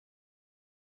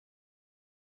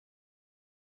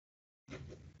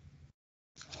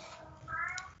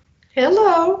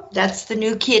Hello, that's the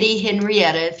new kitty,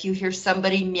 Henrietta, if you hear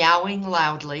somebody meowing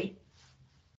loudly.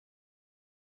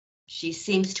 She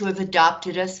seems to have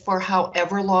adopted us for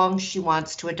however long she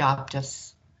wants to adopt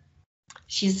us.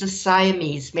 She's a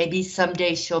Siamese. Maybe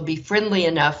someday she'll be friendly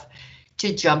enough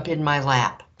to jump in my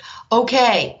lap.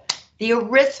 Okay, the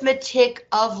arithmetic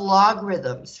of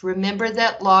logarithms. Remember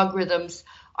that logarithms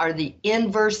are the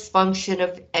inverse function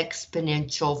of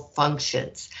exponential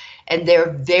functions. And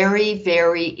they're very,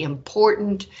 very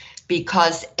important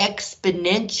because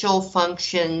exponential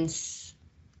functions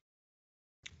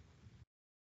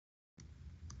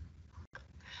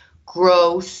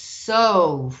grow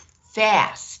so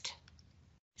fast,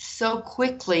 so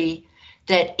quickly,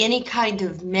 that any kind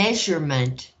of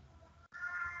measurement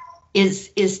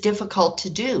is difficult to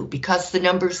do because the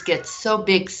numbers get so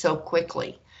big so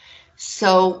quickly.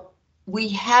 So we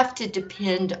have to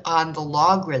depend on the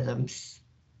logarithms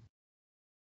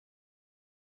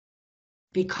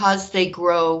because they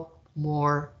grow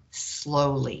more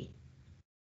slowly.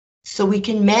 So we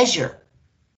can measure.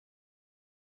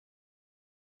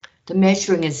 The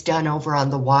measuring is done over on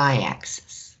the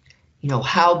y-axis. You know,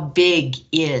 how big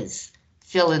is,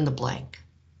 fill in the blank.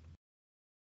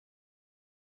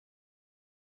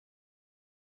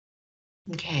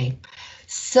 Okay,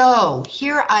 so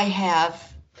here I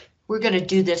have, we're going to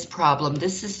do this problem.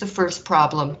 This is the first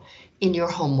problem in your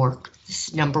homework. This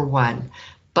is number 1,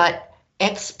 but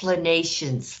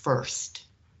explanations first.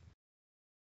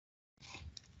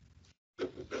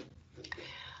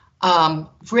 I've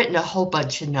written a whole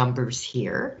bunch of numbers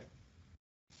here.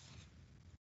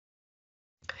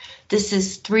 This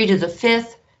is 3 to the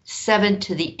 5th, 7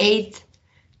 to the 8th,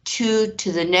 2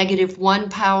 to the negative 1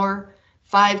 power,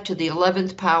 5 to the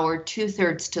 11th power,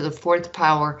 2/3 to the 4th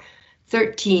power,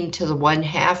 13 to the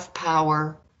 1/2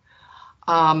 power.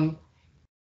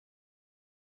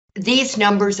 These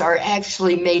numbers are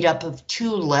actually made up of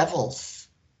 2 levels.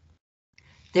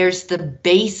 There's the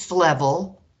base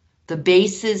level. The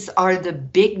bases are the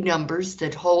big numbers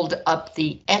that hold up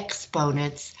the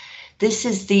exponents. This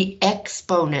is the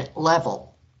exponent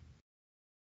level.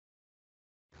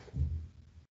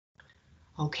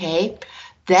 Okay,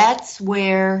 that's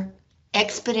where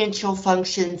exponential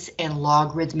functions and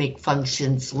logarithmic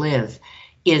functions live,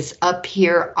 is up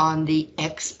here on the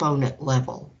exponent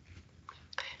level.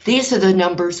 These are the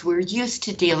numbers we're used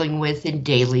to dealing with in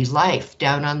daily life,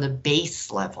 down on the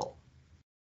base level.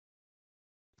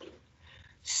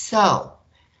 So,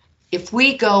 if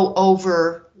we go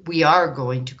over, we are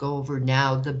going to go over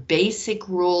now the basic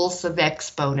rules of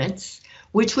exponents,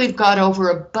 which we've got over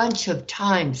a bunch of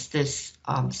times this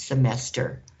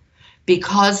semester,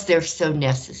 because they're so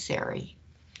necessary.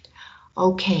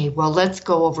 Okay, well, let's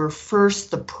go over first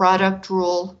the product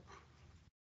rule.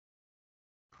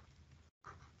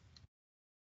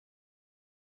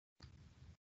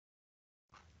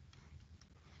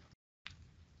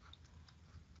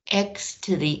 X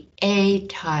to the A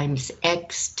times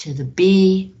X to the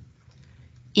B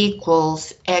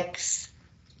equals X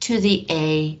to the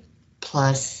A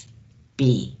plus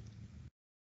B.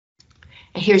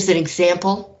 And here's an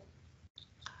example.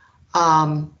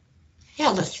 Yeah,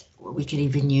 we could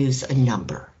even use a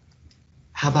number.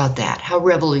 How about that? How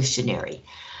revolutionary.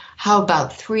 How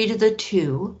about 3 to the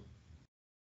 2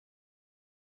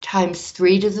 times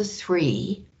 3 to the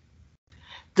 3?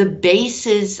 The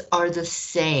bases are the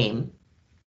same.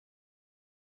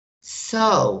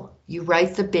 So you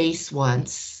write the base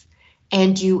once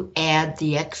and you add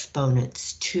the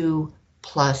exponents, 2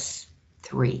 plus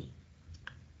 3,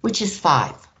 which is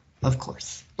 5, of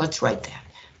course. Let's write that.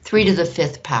 3 to the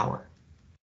 5th power.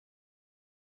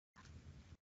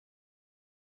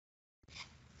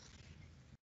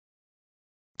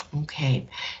 Okay,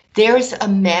 there's a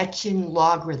matching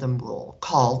logarithm rule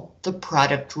called the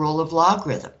product rule of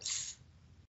logarithms.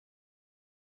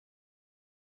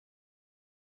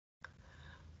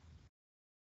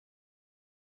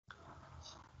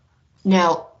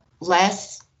 Now,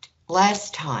 last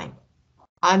time,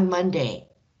 on Monday,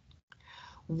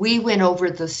 we went over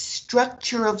the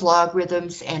structure of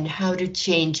logarithms and how to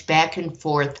change back and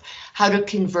forth, how to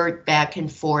convert back and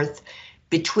forth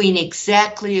between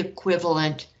exactly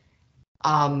equivalent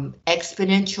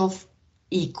exponential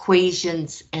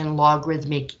equations and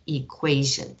logarithmic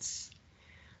equations.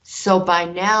 So by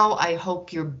now, I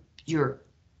hope you're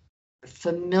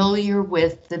familiar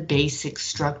with the basic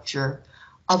structure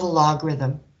of a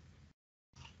logarithm.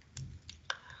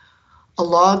 A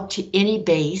log to any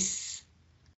base.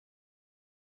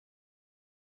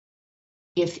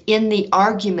 If in the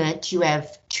argument you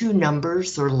have 2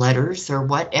 numbers or letters or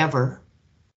whatever,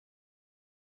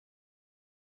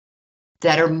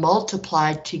 that are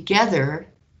multiplied together,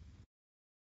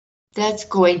 that's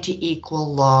going to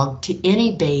equal log to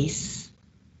any base,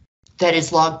 that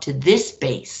is log to this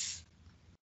base,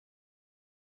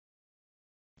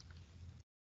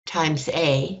 times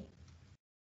A,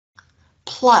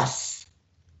 plus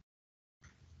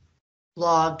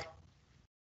log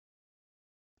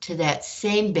to that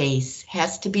same base,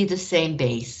 has to be the same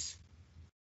base,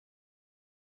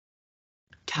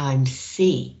 times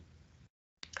C.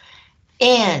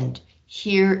 And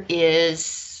here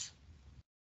is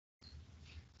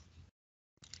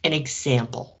an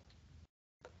example.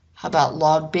 How about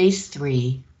log base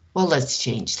 3? Well, let's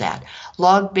change that.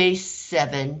 Log base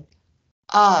 7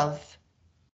 of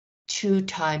 2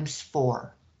 times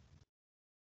 4.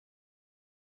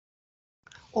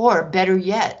 Or better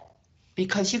yet,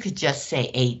 because you could just say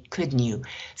 8, couldn't you?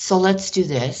 So let's do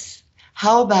this.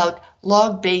 How about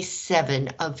log base 7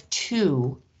 of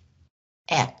 2x,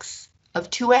 of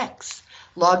 2x?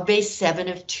 Log base 7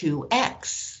 of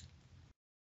 2x.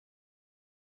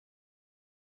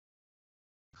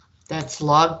 That's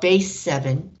log base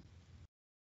 7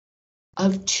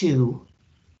 of 2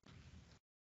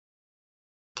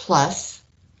 plus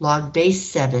log base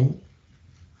 7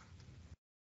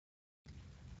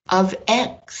 of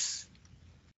x,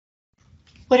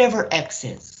 whatever x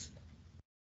is.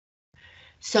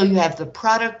 So you have the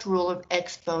product rule of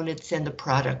exponents and the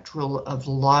product rule of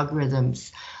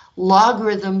logarithms.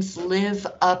 Logarithms live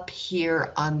up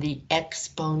here on the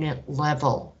exponent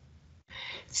level.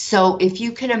 So if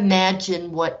you can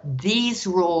imagine what these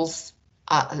rules,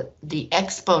 the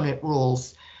exponent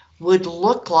rules, would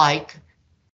look like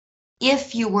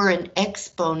if you were an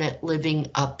exponent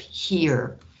living up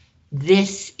here,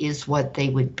 this is what they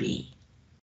would be.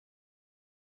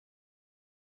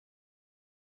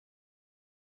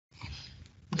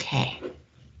 Okay.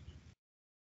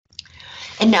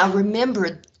 And now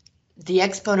remember, the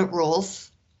exponent rules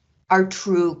are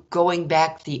true going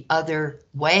back the other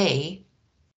way.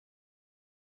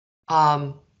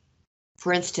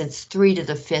 For instance, 3 to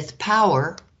the 5th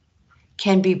power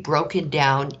can be broken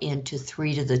down into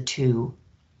 3 to the 2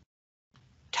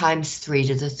 times 3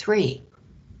 to the 3.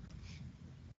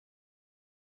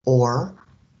 Or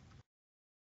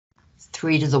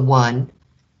 3 to the 1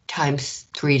 times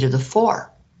 3 to the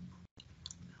 4.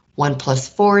 1 plus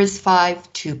 4 is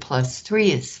 5, 2 plus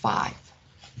 3 is 5.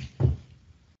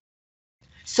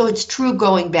 So it's true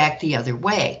going back the other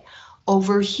way.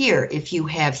 Over here, if you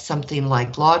have something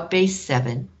like log base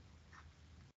 7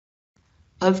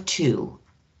 of 2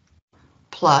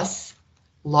 plus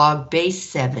log base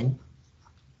 7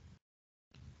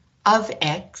 of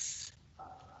x,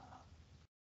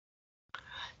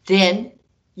 then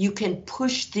you can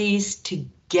push these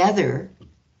together.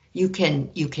 You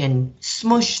can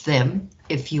smush them,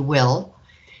 if you will,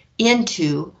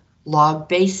 into log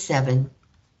base 7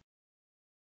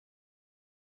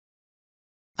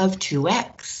 of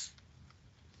 2x.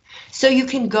 So you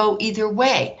can go either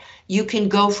way. You can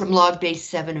go from log base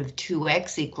 7 of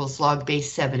 2x equals log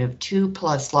base 7 of 2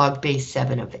 plus log base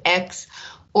 7 of x,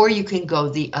 or you can go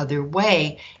the other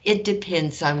way. It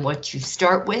depends on what you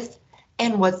start with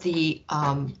and what the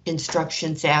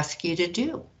instructions ask you to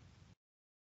do.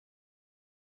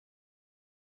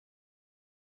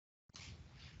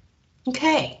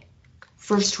 Okay,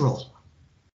 first rule.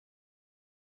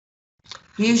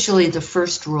 Usually the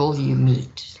first rule you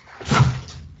meet.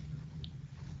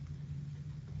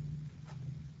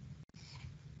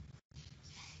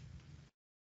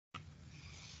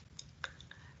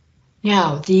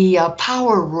 Now, the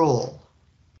power rule.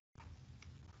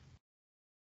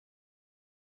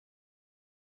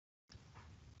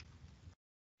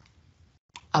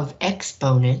 Of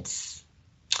exponents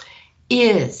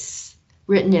is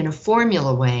written in a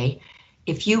formula way.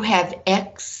 If you have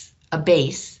x, a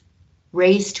base,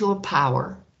 raised to a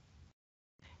power,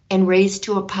 and raised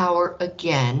to a power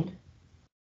again,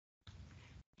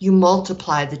 you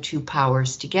multiply the two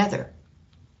powers together.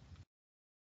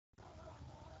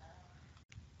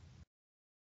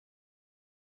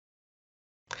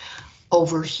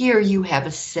 Over here, you have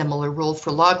a similar rule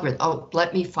for logarithm. Oh,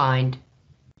 let me find,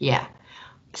 yeah.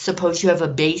 Suppose you have a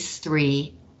base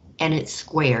 3 and it's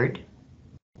squared,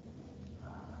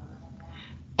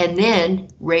 and then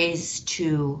raised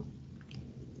to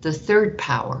the 3rd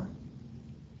power.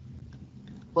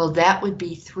 Well, that would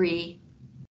be 3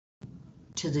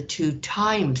 to the 2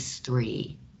 times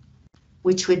 3,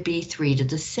 which would be 3 to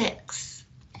the 6.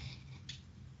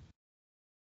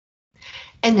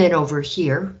 And then over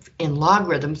here, in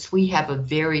logarithms, we have a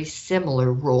very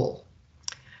similar rule.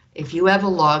 If you have a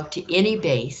log to any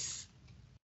base,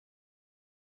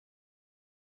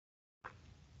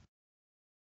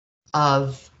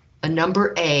 of a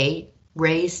number a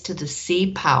raised to the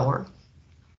c power,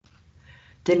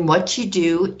 then what you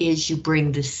do is you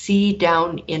bring the c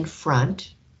down in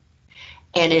front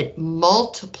and it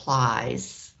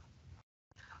multiplies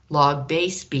log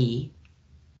base b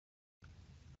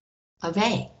of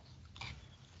a.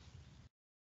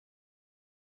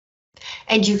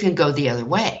 And you can go the other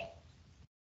way.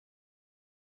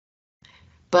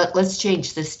 But let's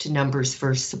change this to numbers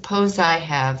first. Suppose I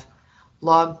have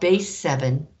log base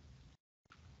 7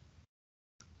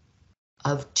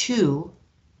 of 2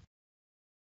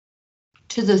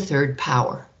 to the third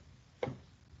power.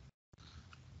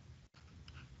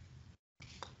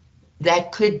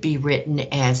 That could be written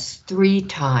as 3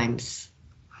 times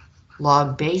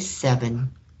log base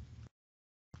 7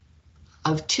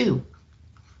 of 2.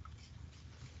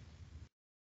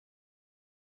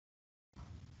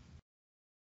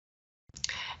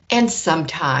 And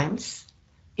sometimes,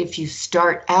 if you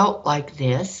start out like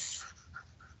this,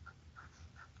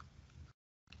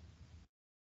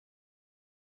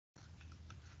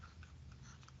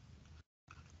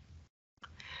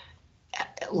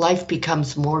 life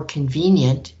becomes more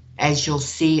convenient, as you'll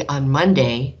see on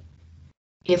Monday,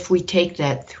 if we take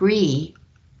that 3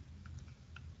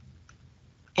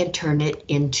 and turn it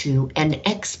into an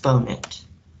exponent.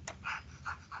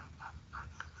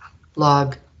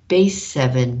 Log base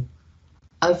 7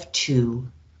 of 2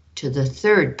 to the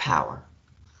third power.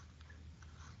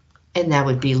 And that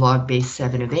would be log base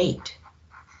 7 of 8.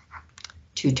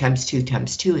 2 times 2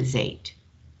 times 2 is 8.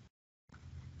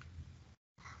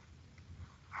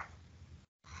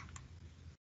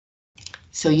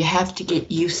 So you have to get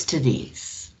used to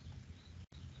these.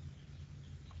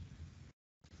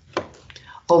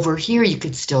 Over here, you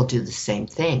could still do the same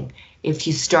thing. If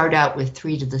you start out with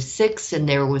 3 to the 6 and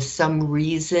there was some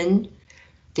reason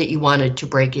that you wanted to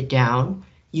break it down,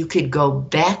 you could go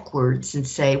backwards and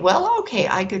say, well, okay,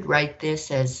 I could write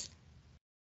this as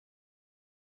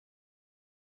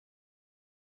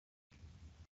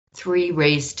 3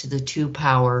 raised to the 2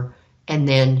 power, and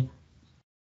then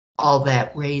all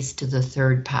that raised to the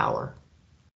third power.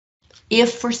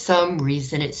 If for some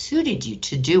reason it suited you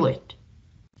to do it,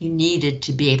 you needed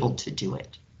to be able to do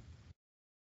it.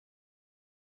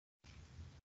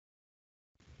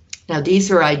 Now,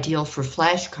 these are ideal for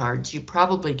flashcards. You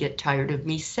probably get tired of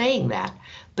me saying that,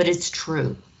 but it's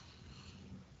true.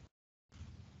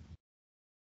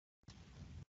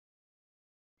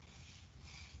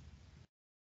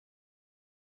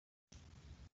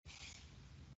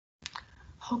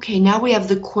 Okay, now we have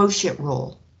the quotient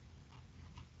rule.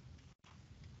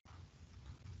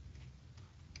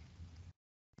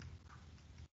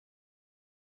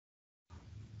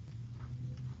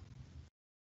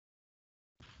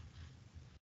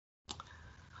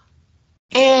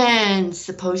 And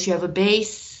suppose you have a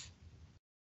base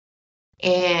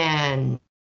and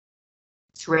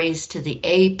it's raised to the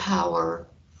a power,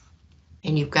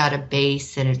 and you've got a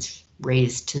base and it's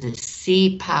raised to the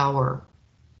c power.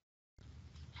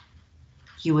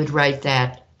 You would write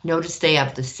that. Notice they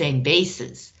have the same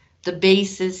bases. The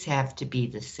bases have to be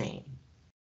the same.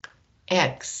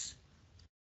 X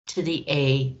to the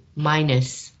a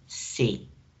minus c.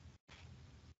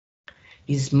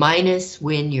 Use minus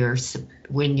when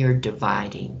you're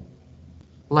dividing,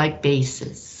 like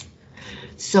bases.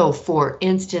 So for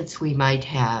instance, we might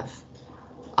have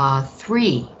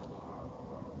 3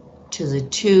 to the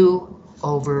 2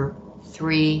 over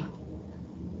 3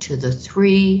 to the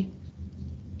 3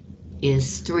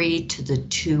 is 3 to the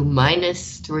 2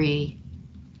 minus 3,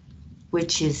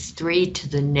 which is 3 to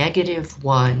the negative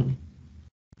 1,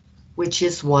 which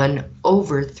is 1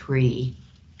 over 3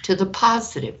 to the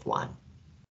positive 1,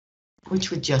 which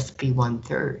would just be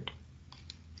 1/3.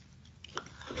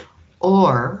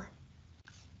 Or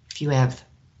if you have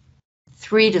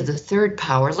 3 to the third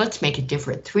power, let's make it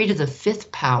different. 3 to the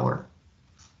 5th power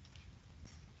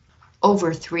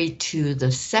over 3 to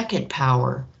the 2nd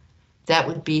power, that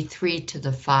would be 3 to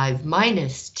the 5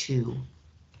 minus 2,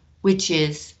 which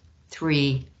is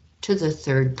 3 to the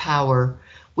 3rd power,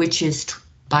 which is,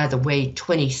 by the way,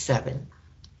 27.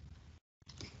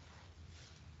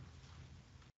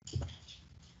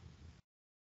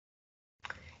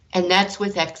 And that's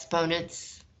with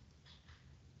exponents.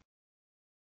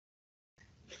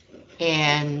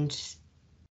 And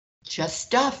just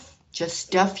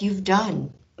stuff you've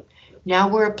done. Now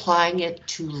we're applying it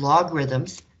to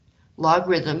logarithms.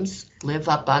 Logarithms live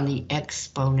up on the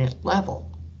exponent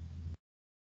level.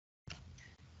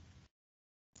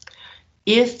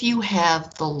 If you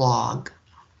have the log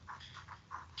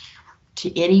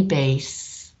to any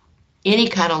base, any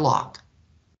kind of log,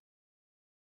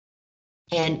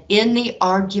 And in the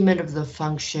argument of the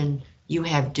function, you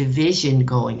have division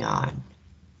going on.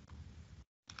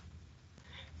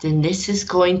 Then this is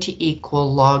going to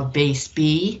equal log base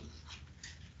b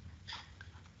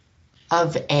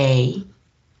of a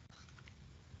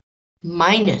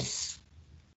minus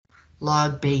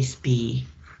log base b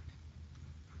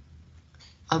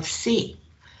of c.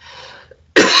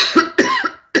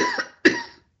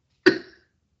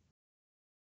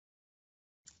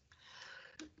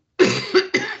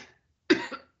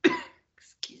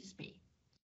 Excuse me.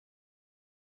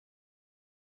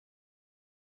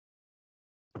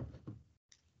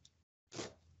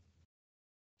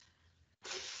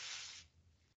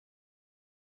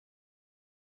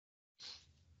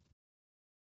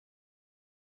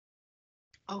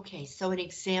 Okay, so an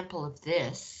example of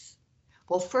this.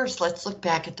 Well, first, let's look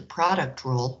back at the product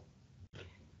rule.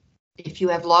 If you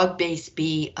have log base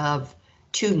b of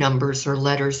two numbers or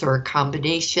letters or a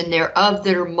combination thereof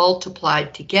that are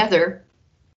multiplied together,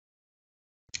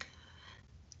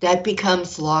 that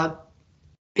becomes log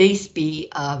base b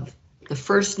of the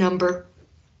first number,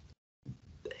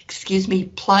 excuse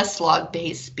me, plus log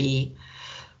base b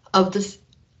of the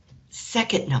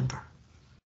second number.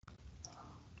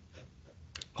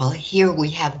 Well, here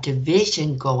we have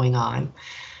division going on,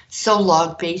 so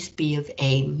log base b of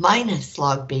a minus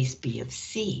log base b of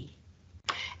c.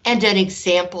 And an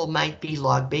example might be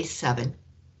log base 7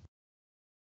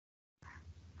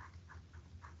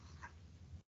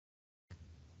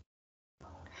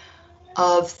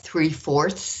 of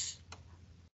 3/4.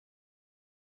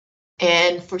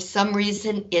 And for some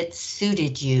reason, it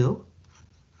suited you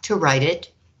to write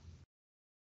it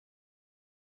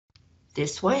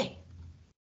this way.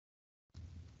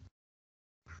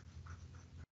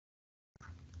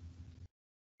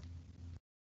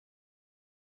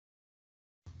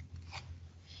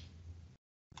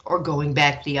 Or going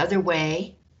back the other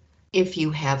way, if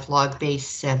you have log base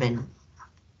 7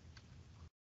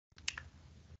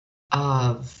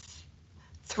 of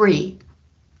 3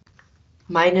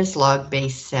 minus log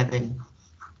base 7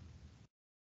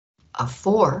 of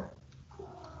 4,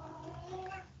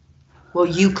 well,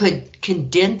 you could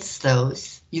condense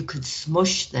those, you could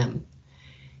smush them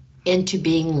into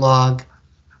being log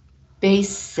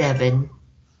base 7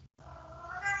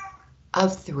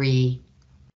 of 3/4.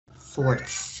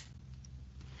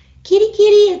 Kitty,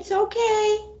 kitty, it's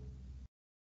okay.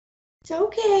 It's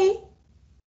okay.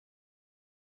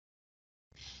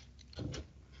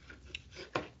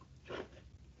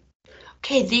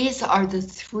 Okay, these are the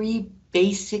 3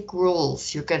 basic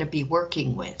rules you're going to be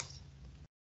working with.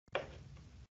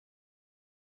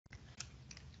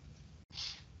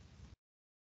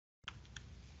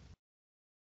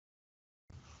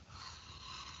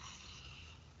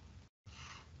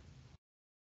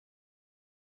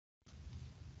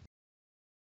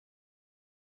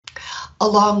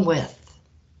 Along with,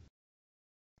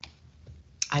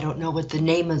 I don't know what the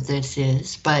name of this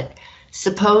is, but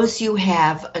suppose you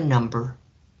have a number.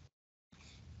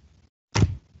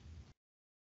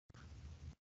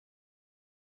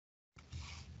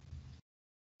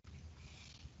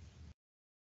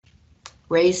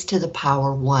 Raised to the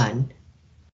power 1.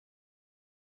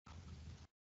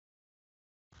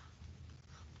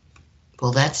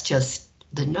 Well, that's just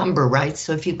the number, right?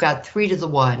 So if you've got 3 to the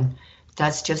 1,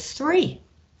 that's just 3.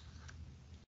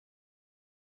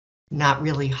 Not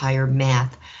really higher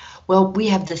math. Well, we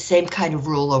have the same kind of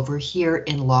rule over here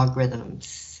in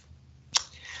logarithms.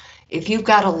 If you've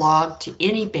got a log to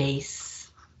any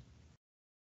base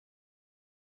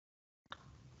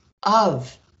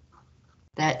of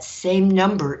that same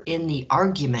number in the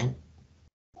argument,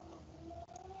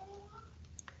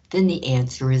 then the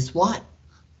answer is 1.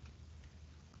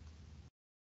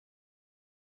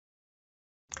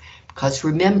 Because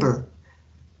remember,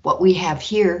 what we have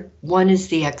here, 1 is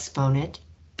the exponent,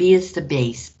 b is the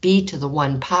base, b to the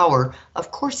 1 power,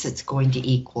 of course it's going to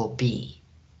equal b.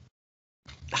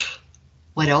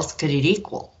 What else could it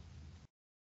equal?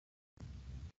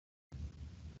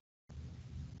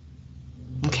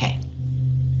 Okay.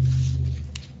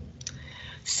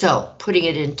 So, putting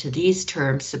it into these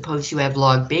terms, suppose you have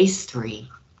log base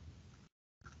 3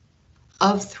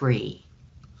 of 3.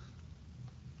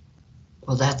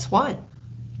 Well, that's 1.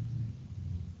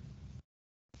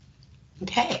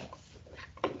 Okay.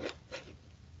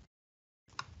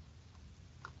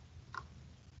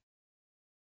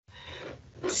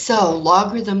 So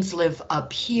logarithms live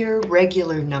up here,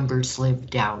 regular numbers live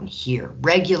down here.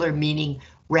 Regular meaning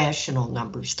rational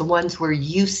numbers, the ones we're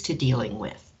used to dealing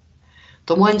with.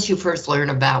 The ones you first learn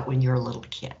about when you're a little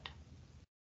kid.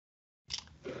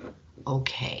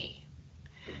 Okay.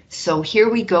 So here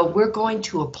we go. We're going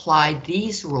to apply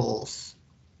these rules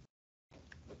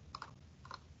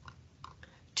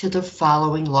to the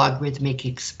following logarithmic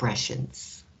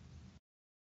expressions.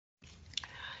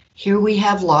 Here we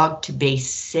have log to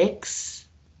base 6.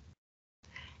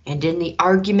 And in the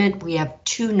argument, we have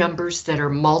two numbers that are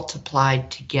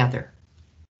multiplied together.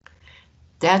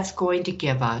 That's going to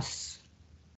give us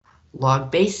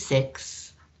log base 6.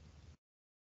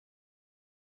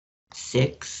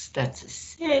 6, that's a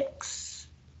 6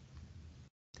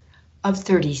 of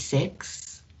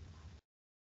 36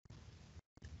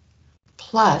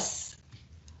 plus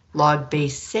log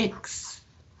base 6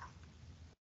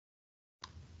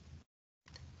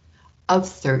 of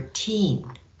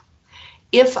 13.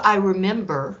 If I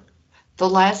remember, the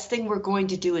last thing we're going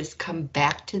to do is come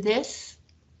back to this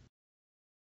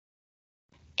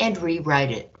and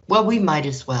rewrite it. Well, we might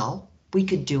as well. We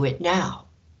could do it now.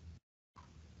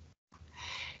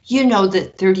 You know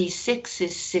that 36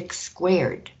 is 6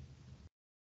 squared.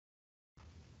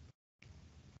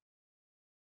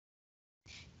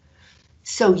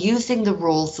 So using the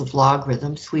rules of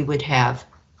logarithms, we would have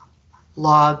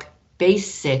log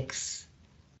base 6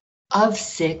 of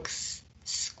 6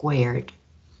 squared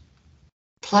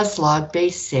plus log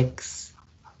base 6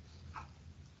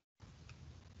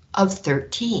 of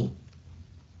 13.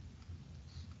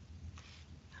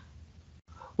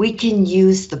 We can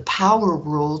use the power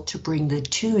rule to bring the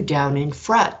 2 down in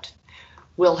front.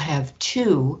 We'll have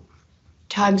 2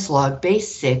 times log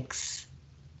base 6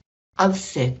 of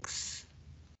 6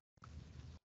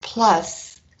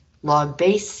 plus log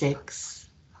base 6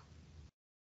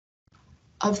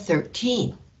 of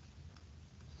 13.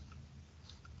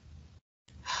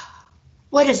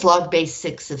 What is log base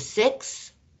 6 of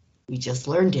 6? We just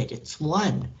learned it, it's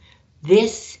 1.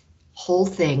 This whole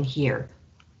thing here,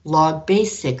 log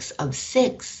base 6 of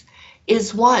 6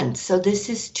 is 1, so this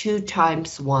is 2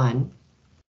 times 1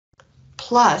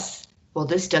 plus, well,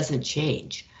 this doesn't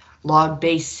change, log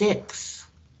base 6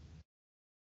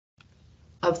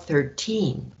 of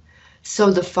 13.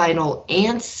 So the final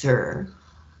answer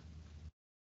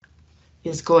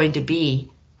is going to be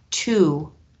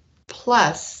 2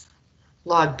 plus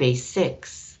log base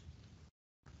 6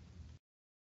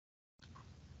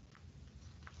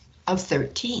 of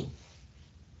 13.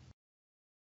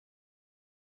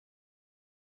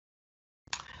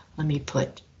 Let me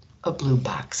put a blue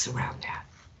box around that.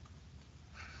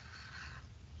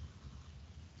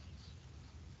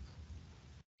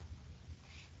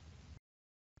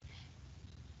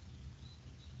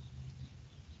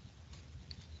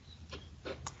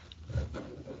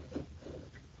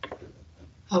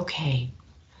 Okay.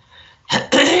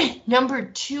 Number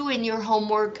 2 in your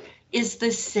homework is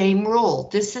the same rule.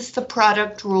 This is the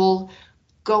product rule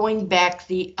going back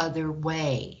the other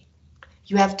way.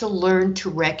 You have to learn to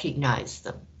recognize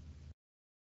them.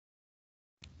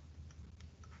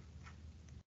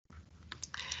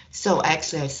 So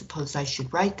actually, I suppose I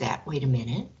should write that. Wait a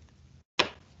minute.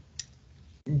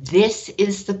 This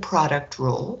is the product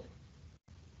rule.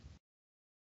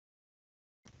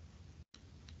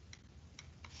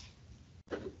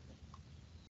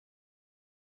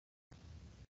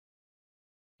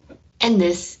 And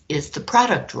this is the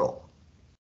product rule.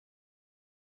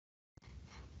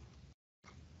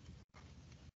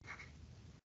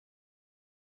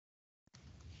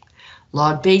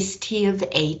 Log base t of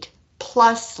 8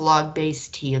 plus log base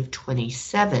t of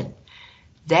 27.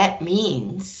 That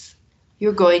means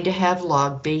you're going to have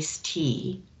log base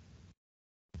t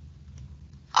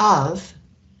of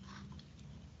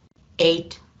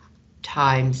 8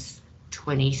 times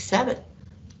 27.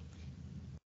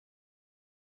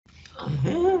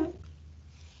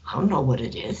 I don't know what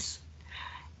it is.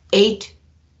 8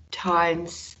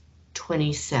 times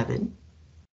 27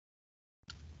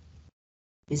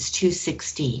 is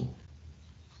 216.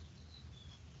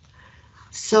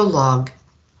 So log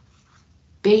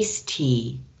base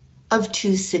t of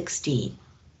 216.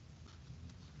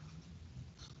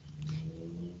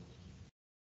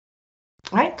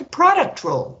 Right, the product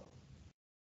rule.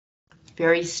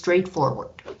 Very straightforward.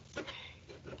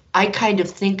 I kind of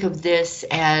think of this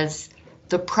as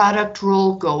the product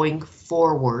rule going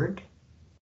forward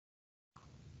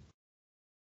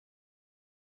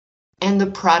and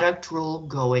the product rule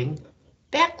going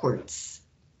backwards.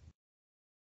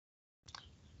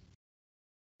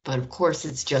 But of course,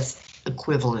 it's just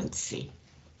equivalency.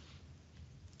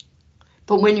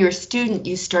 But when you're a student,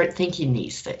 you start thinking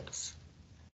these things.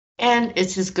 And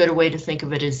it's as good a way to think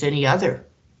of it as any other.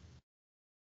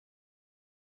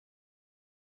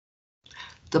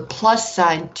 The plus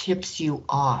sign tips you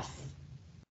off.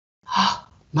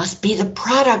 Must be the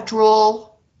product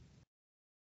rule.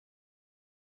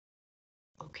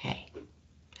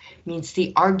 means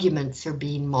the arguments are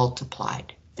being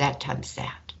multiplied. That times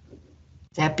that.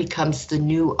 That becomes the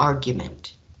new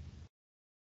argument.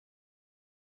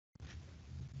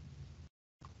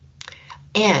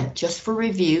 And just for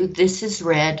review, this is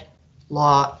read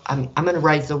log, I'm going to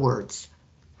write the words.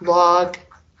 Log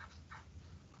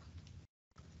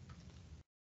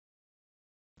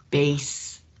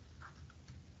base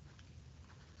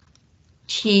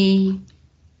T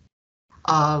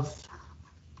of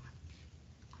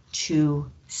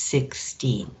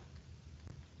 216.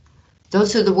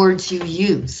 Those are the words you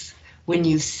use when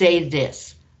you say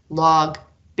this. Log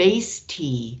base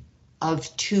T of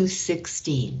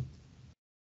 216.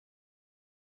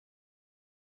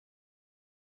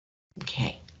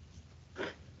 Okay.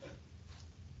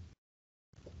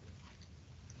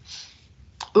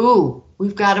 Ooh,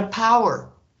 we've got a power,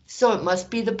 so it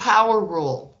must be the power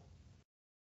rule.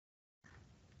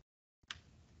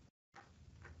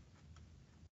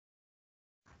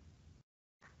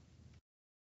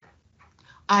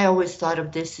 I always thought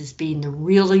of this as being the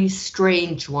really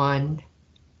strange one,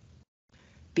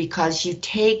 because you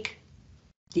take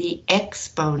the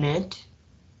exponent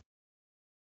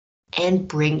and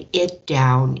bring it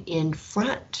down in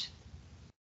front.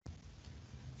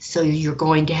 So you're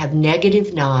going to have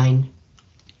 -9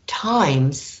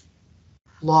 times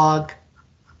log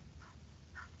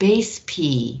base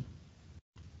P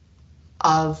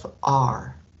of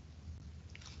R.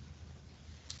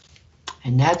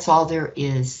 And that's all there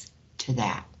is to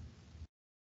that.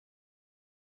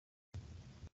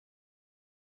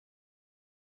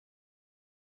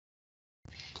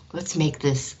 Let's make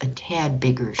this a tad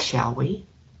bigger, shall we?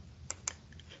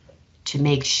 To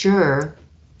make sure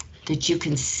that you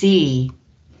can see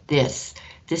this.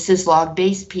 This is log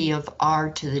base P of R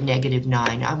to the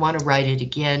 -9. I want to write it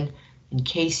again in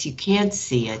case you can't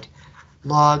see it.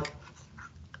 Log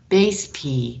base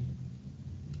P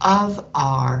of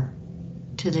R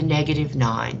to the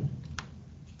 -9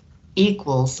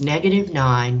 equals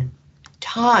 -9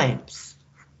 times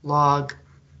log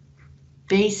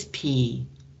base P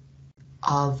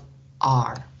of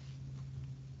R.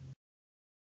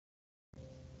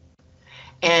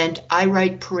 And I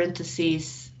write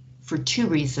parentheses for two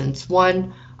reasons.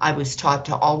 One, I was taught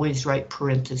to always write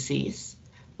parentheses,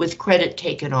 with credit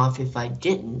taken off if I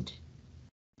didn't.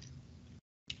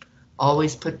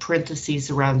 Always put parentheses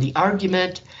around the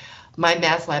argument. My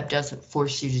math lab doesn't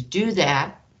force you to do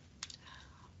that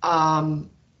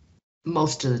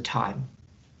most of the time,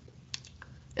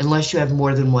 unless you have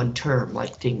more than one term,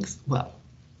 like things, well,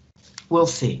 we'll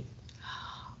see.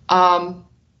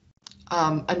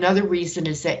 Another reason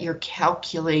is that your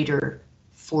calculator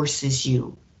forces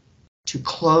you to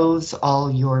close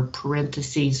all your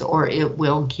parentheses, or it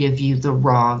will give you the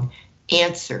wrong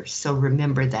answer. So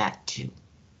remember that too.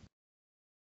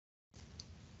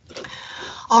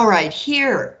 All right,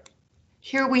 here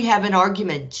we have an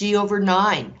argument, G over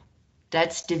 9.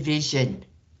 That's division.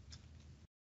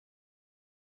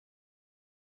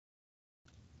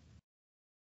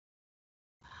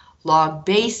 Log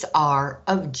base R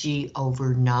of G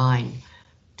over 9.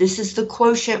 This is the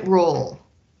quotient rule.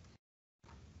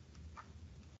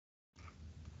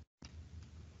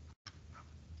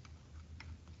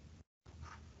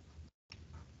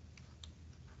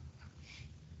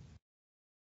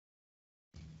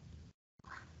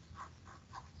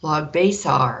 Log base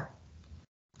R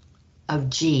of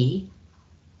G.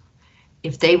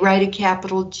 If they write a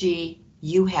capital G,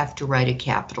 you have to write a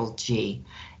capital G.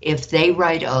 If they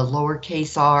write a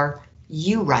lowercase r,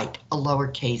 you write a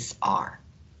lowercase r.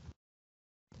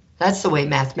 That's the way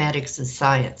mathematics and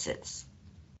science is.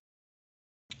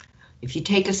 If you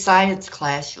take a science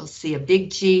class, you'll see a big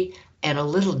G and a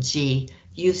little g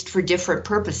used for different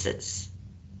purposes.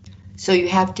 So you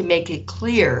have to make it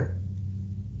clear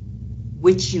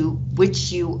which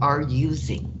you are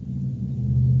using.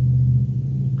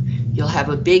 You'll have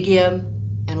a big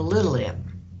M and a little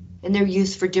m, and they're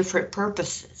used for different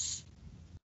purposes.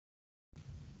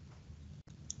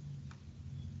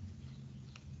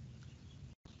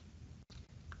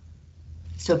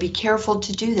 So be careful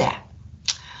to do that.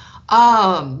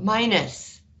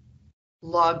 Minus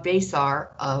log base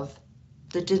R of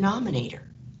the denominator.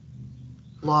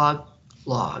 Log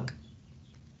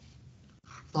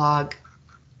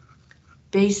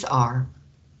base R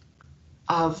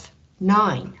of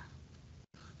 9.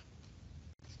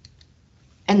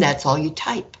 And that's all you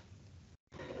type.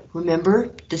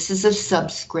 Remember, this is a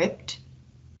subscript,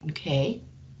 okay?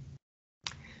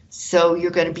 So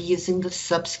you're going to be using the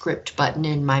subscript button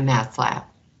in my math lab.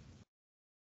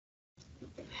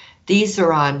 These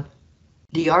are on,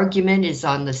 the argument is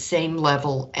on the same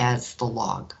level as the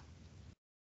log.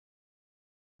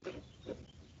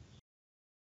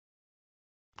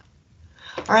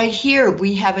 All right, here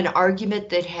we have an argument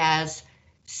that has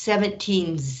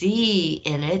 17z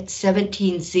in it.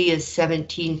 17z is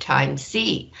 17 times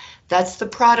z. That's the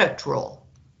product rule.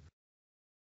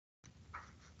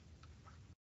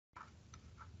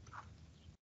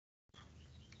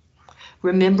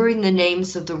 Remembering the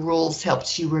names of the rules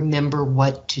helps you remember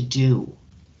what to do.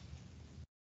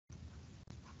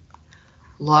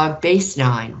 Log base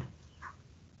 9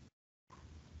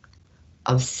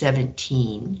 of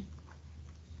 17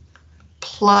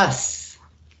 plus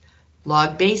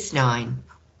log base 9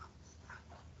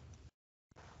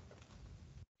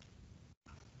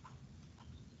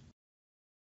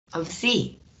 of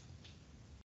z.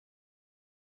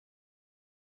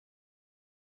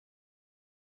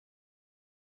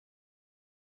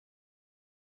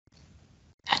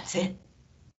 That's it.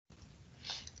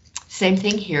 Same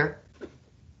thing here,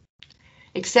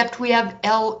 except we have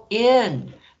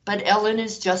ln, but ln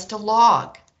is just a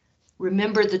log.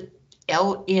 Remember that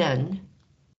ln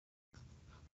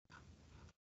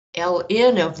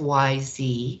of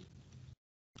yz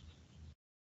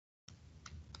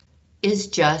is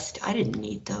just, I didn't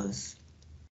need those,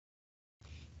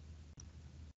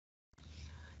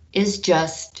 is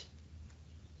just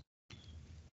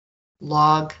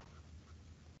log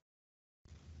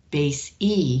base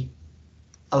e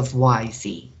of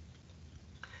yz.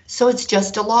 So it's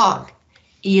just a log.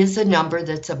 E is a number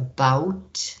that's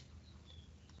about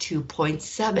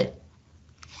 2.7.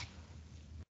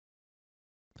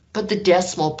 But the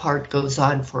decimal part goes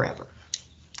on forever.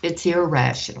 It's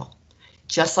irrational,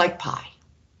 just like pi.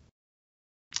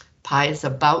 Pi is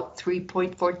about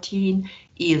 3.14,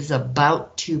 E is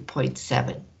about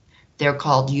 2.7. They're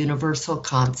called universal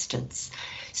constants.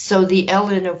 So the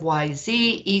ln of yz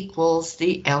equals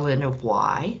the ln of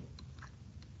y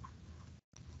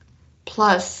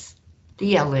plus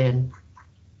the ln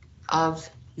of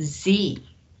z.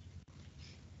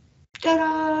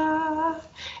 Ta-da!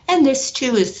 And this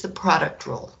too is the product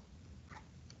rule.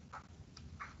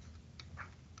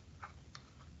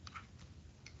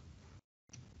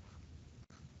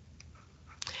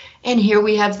 And here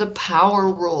we have the power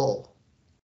rule.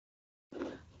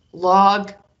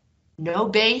 Log no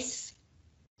base,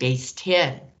 base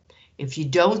 10. If you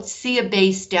don't see a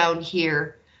base down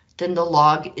here, then the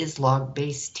log is log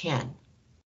base 10.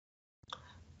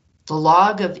 The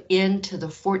log of n to the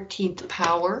 14th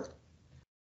power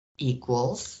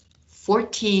equals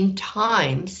 14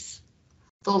 times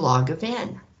the log of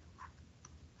n.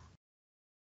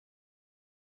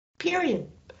 Period.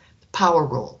 The power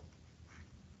rule.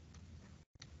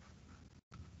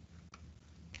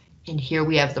 And here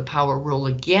we have the power rule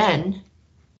again,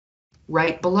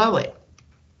 right below it.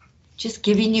 Just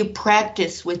giving you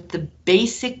practice with the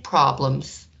basic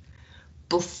problems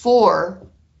before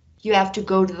you have to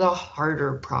go to the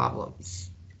harder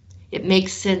problems. It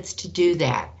makes sense to do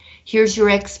that. Here's your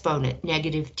exponent,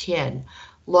 -10.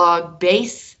 Log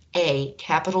base A,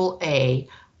 capital A,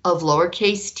 of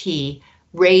lowercase t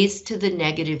raised to the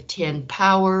 -10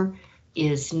 power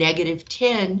is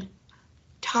 -10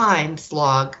 times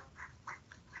log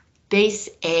base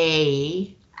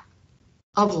A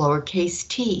of lowercase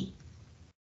t.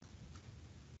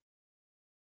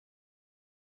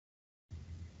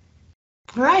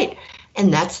 All right,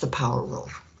 and that's the power rule.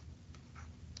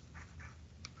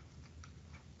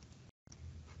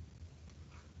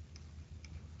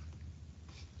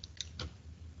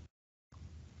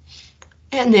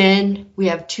 And then we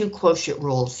have two quotient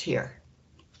rules here.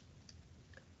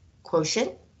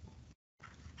 Quotient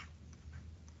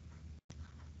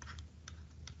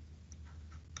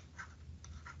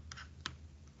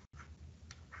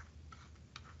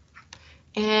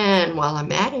and while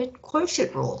I'm at it,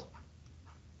 quotient rule.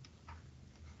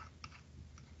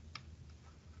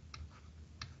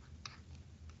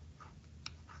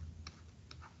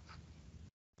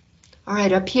 All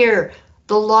right, up here,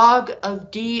 the log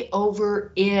of d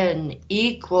over n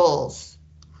equals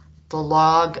the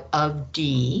log of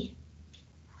d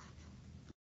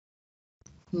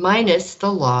minus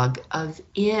the log of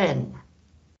n.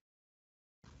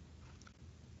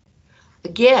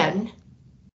 Again,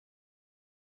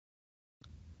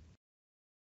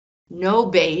 no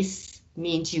base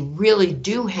means you really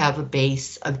do have a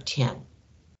base of 10.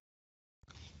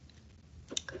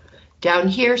 Down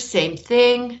here, same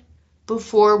thing.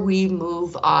 Before we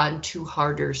move on to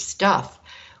harder stuff,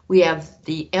 we have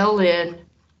the ln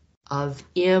of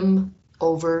m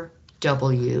over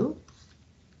w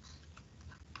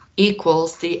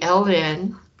equals the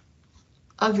ln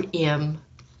of m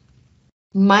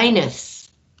minus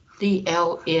the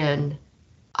ln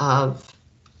of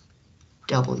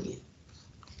w.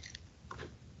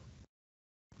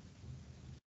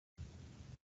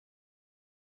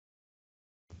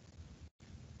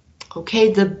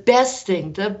 Okay, the best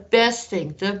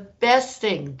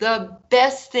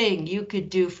thing you could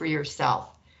do for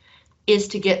yourself is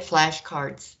to get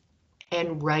flashcards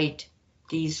and write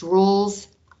these rules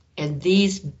and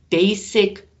these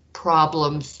basic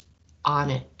problems on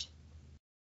it.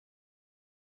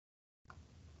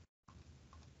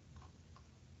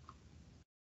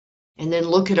 And then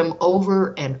look at them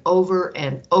over and over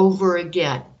and over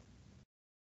again.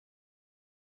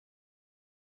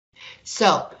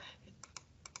 So,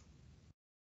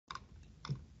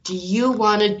 do you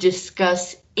want to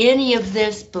discuss any of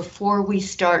this before we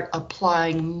start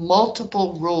applying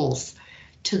multiple rules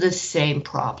to the same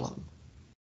problem?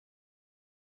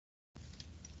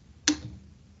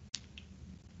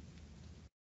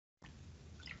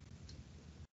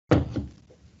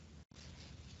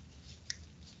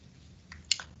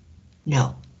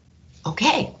 No.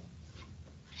 Okay.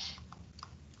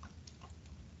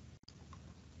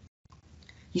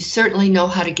 You certainly know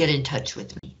how to get in touch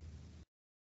with me.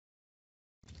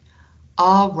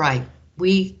 All right,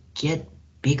 we get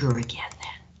bigger again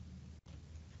then.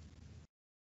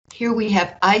 Here we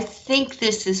have, I think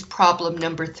this is problem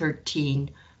number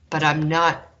 13, but I'm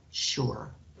not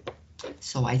sure.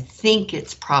 So I think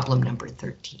it's problem number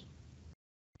 13.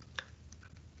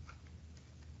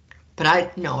 But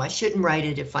I shouldn't write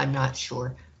it if I'm not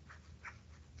sure.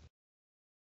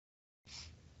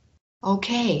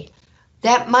 Okay,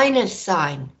 that minus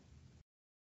sign,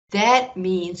 that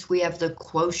means we have the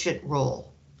quotient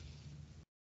rule.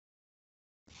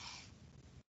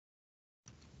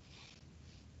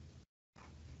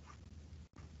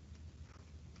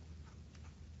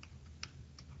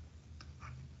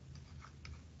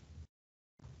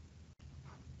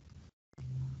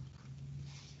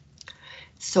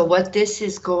 So what this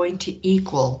is going to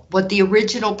equal, what the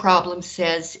original problem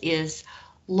says is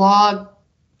log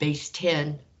base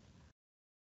 10,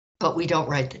 but we don't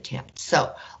write the 10.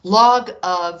 So log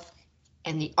of,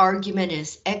 and the argument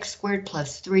is x squared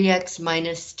plus 3x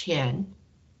minus 10.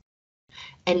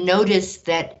 And notice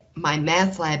that my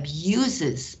MATLAB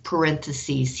uses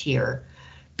parentheses here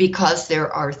because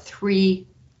there are 3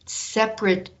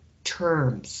 separate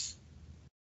terms,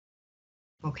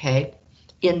 okay,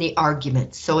 in the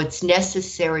argument. So it's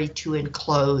necessary to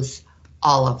enclose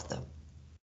all of them.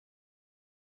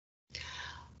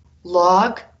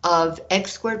 Log of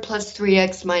x squared plus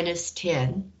 3x minus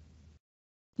 10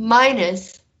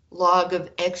 minus log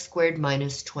of x squared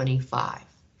minus 25.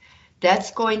 That's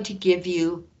going to give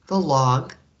you the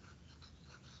log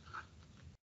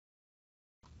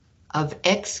of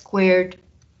x squared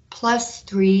plus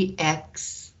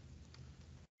 3x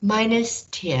minus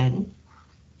 10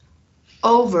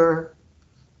 over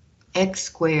x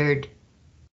squared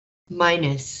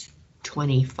minus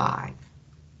 25.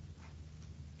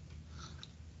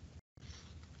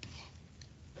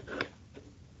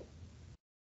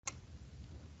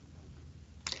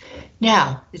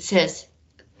 Now, it says,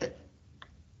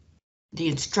 the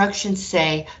instructions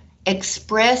say,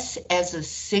 express as a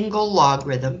single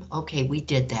logarithm. Okay, we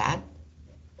did that.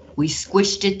 We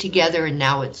squished it together and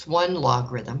now it's one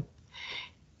logarithm.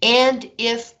 And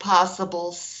if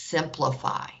possible,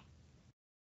 simplify.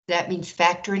 That means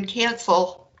factor and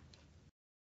cancel.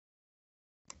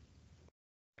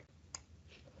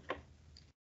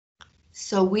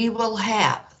 So we will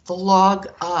have the log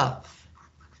of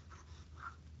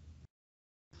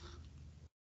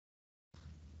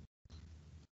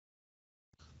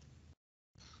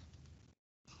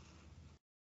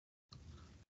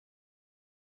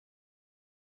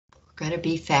going to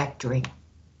be factoring.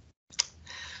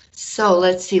 So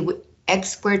let's see, x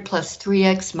squared plus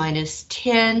 3x minus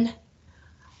 10,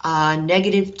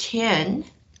 negative 10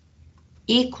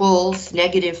 equals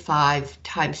negative 5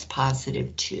 times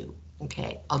positive 2.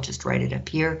 Okay, I'll just write it up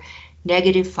here.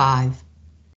 Negative 5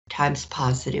 times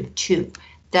positive 2.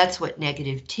 That's what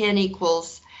negative 10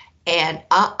 equals. And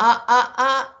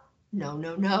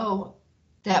no.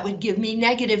 That would give me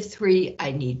negative 3.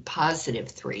 I need positive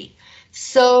 3.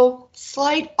 So,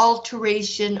 slight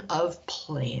alteration of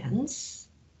plans.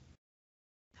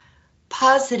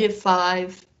 Positive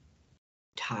 5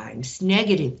 times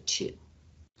negative 2.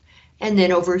 And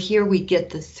then over here we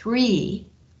get the 3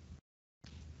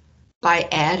 by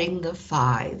adding the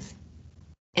 5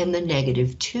 and the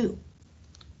negative 2.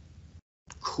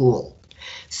 Cool.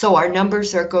 So our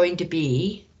numbers are going to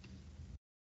be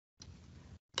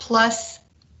plus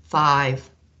 5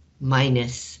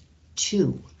 minus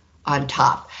 2 on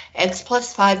top. X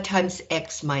plus 5 times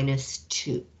x minus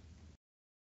 2.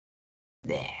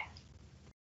 There.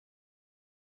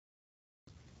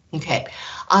 Okay,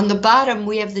 on the bottom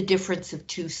we have the difference of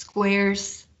two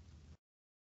squares,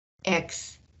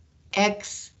 x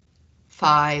x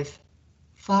 5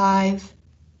 5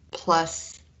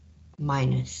 plus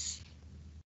minus.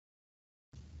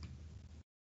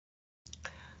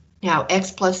 Now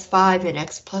x plus 5 and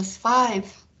x plus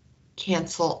 5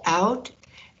 cancel out,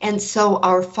 and so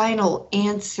our final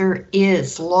answer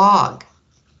is log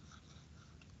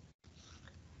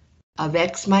of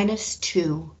x minus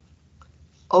 2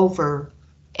 over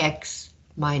x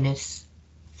minus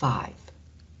 5.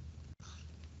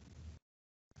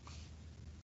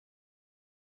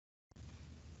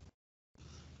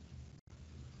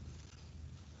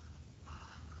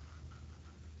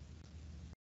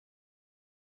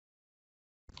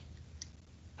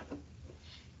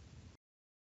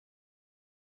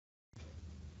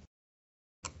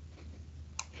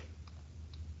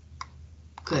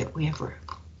 Good, we have room.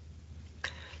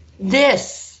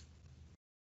 This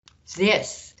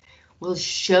will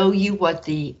show you what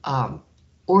the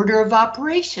order of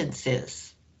operations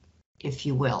is, if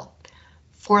you will,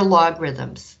 for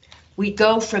logarithms. We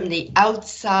go from the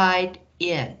outside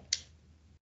in.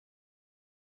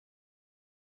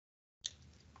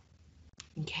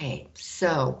 Okay,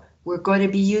 so we're going to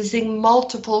be using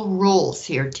multiple rules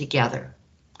here together.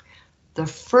 The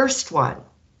first one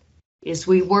is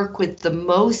we work with the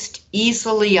most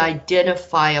easily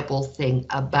identifiable thing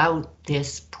about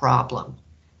this problem.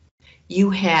 You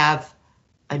have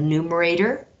a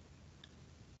numerator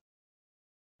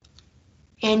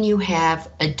and you have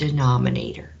a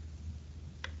denominator.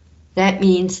 That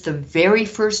means the very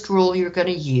first rule you're going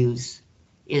to use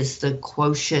is the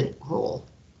quotient rule.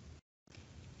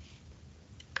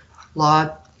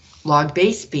 Log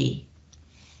base b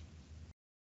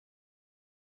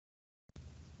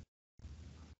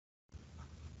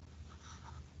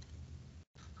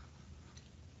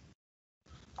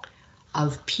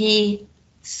of p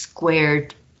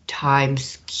squared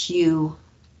times q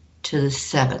to the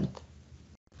 7th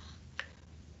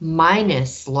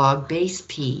minus log base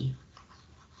p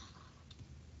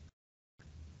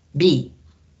b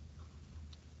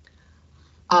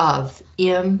of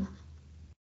m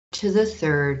to the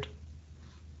 3rd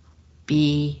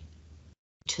b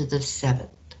to the 7th.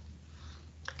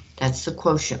 That's the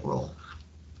quotient rule.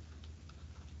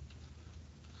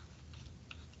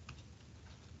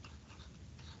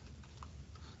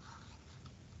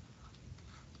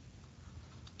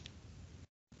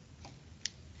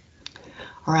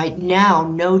 All right, now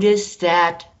notice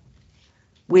that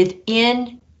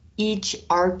within each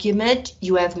argument,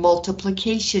 you have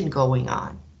multiplication going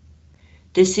on.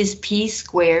 This is p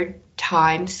squared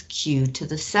times q to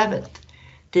the 7th.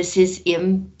 This is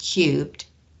m cubed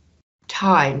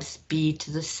times b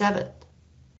to the 7th.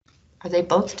 Are they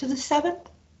both to the 7th?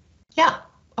 Yeah,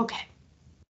 okay.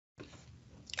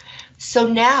 So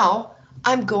now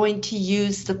I'm going to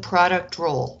use the product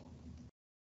rule.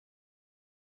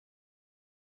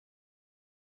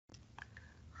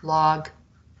 Log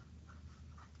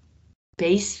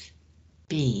base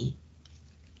b,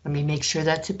 let me make sure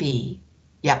that's a b.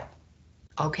 Yep,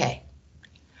 okay.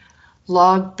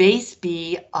 Log base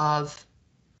b of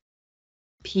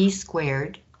p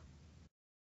squared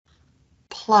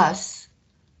plus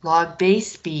log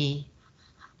base b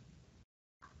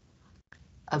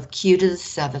of q to the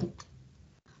 7th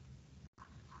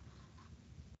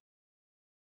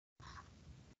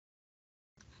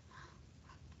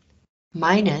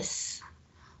minus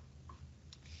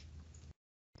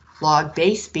log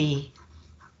base b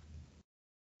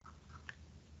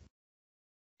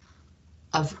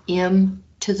of m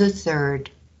to the 3rd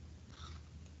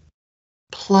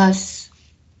plus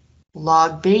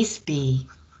log base b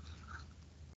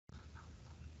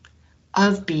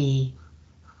of b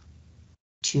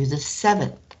to the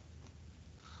 7th.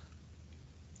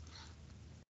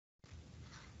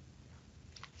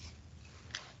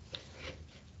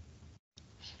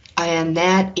 And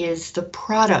that is the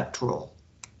product rule.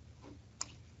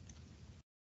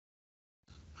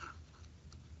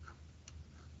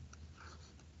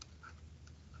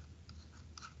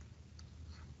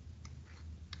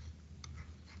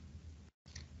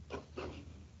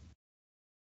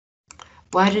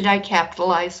 Why did I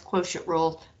capitalize quotient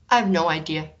rule? I have no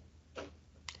idea.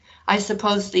 I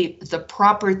suppose the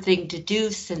proper thing to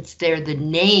do, since they're the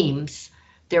names,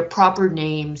 they're proper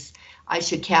names, I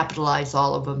should capitalize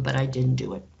all of them, but I didn't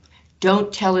do it.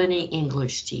 Don't tell any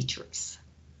English teachers.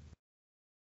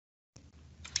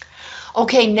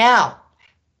 Okay, now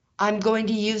I'm going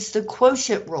to use the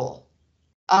quotient rule.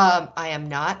 I am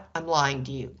not, I'm lying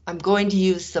to you. I'm going to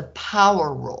use the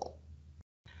power rule.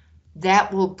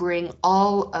 That will bring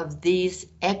all of these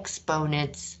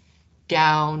exponents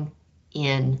down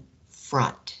in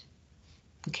front.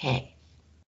 Okay.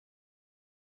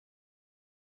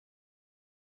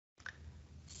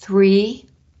 3,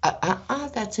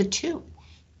 that's a 2.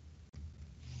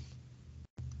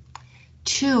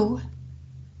 2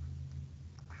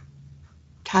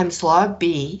 times log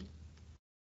B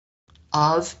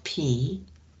of P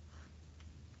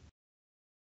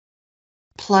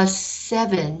plus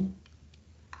 7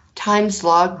 times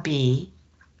log B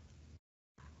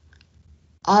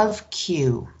of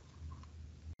Q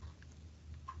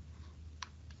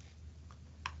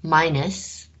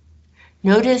minus,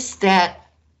 notice that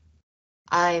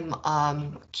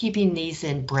I'm keeping these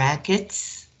in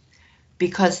brackets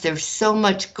because there's so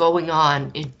much going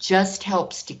on. It just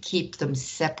helps to keep them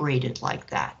separated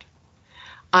like that.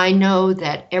 I know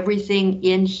that everything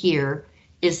in here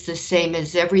is the same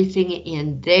as everything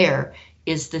in there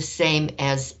is the same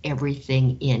as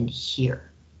everything in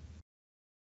here.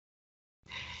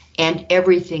 And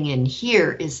everything in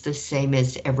here is the same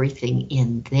as everything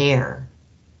in there.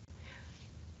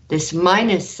 This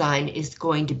minus sign is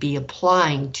going to be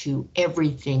applying to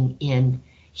everything in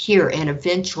here, and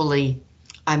eventually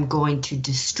I'm going to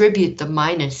distribute the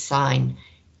minus sign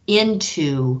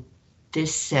into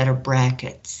this set of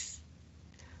brackets.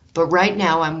 But right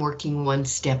now I'm working one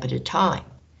step at a time.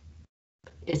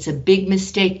 It's a big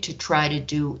mistake to try to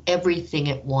do everything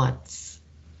at once.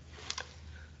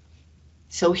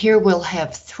 So here we'll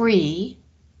have 3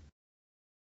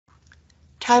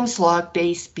 times log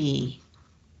base B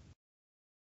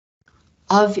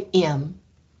of M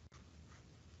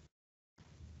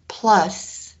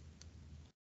plus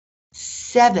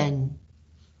 7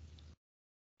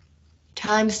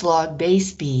 times log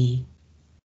base B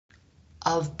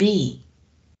of B.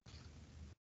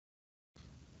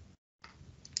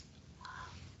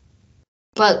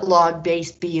 But log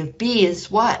base B of B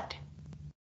is what?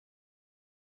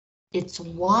 It's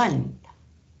 1.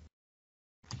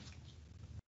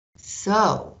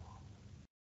 So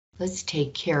let's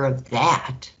take care of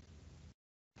that.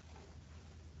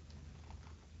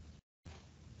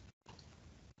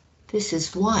 This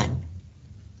is 1.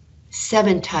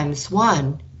 7 times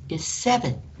 1 is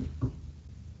 7.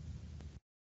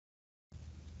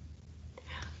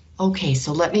 Okay,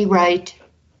 so let me write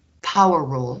power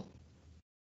rule.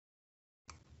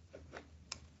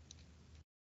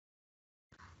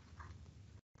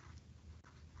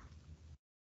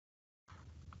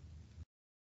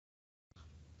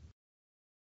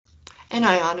 And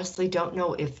I honestly don't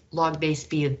know if log base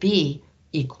B of B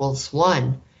equals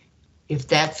 1, if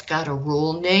that's got a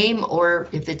rule name or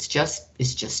if it's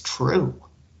just true.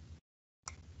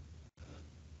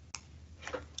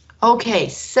 Okay,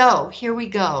 so here we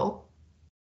go.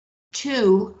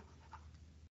 2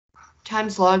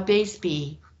 times log base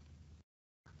B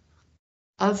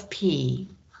of P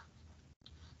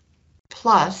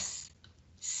plus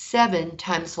 7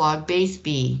 times log base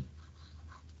B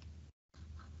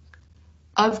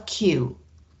of Q.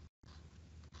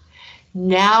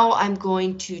 Now I'm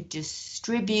going to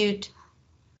distribute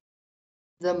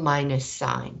the minus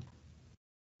sign.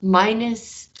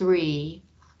 Minus 3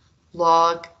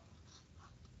 log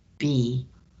B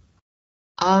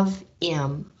of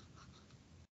M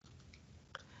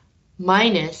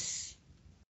minus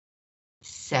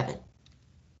 7.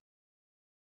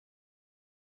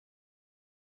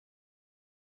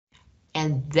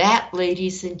 And that,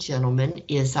 ladies and gentlemen,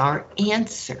 is our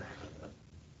answer.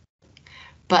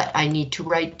 But I need to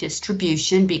write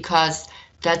distribution because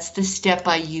that's the step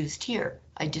I used here.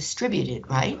 I distributed,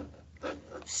 right?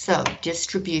 So,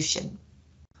 distribution.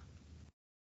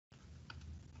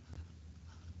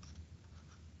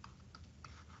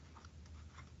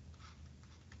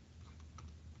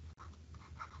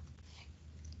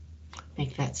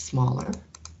 Make that smaller.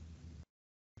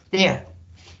 There.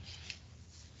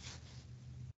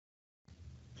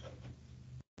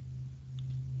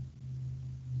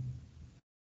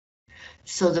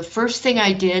 So the first thing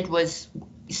I did was,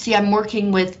 you see, I'm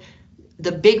working with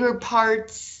the bigger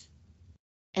parts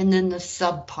and then the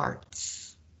sub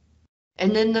parts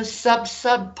and then the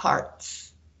sub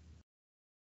parts.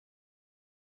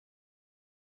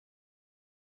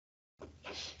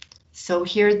 So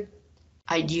here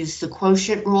I'd use the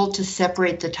quotient rule to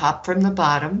separate the top from the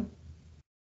bottom.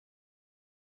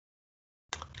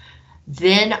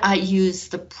 Then I use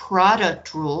the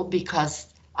product rule because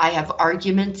I have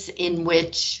arguments in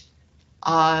which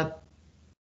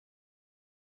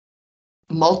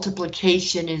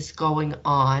multiplication is going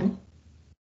on.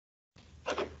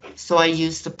 So I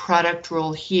use the product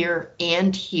rule here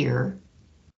and here.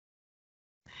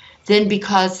 Then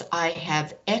because I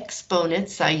have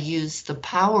exponents, I use the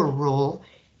power rule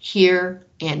here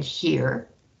and here.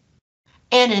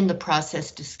 And in the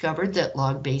process discovered that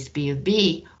log base B of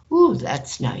B, ooh,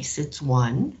 that's nice, it's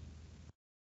 1.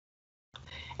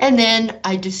 And then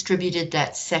I distributed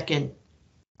that second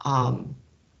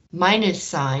minus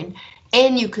sign,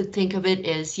 and you could think of it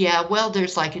as, yeah, well,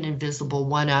 there's like an invisible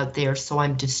 1 out there, so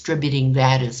I'm distributing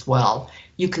that as well.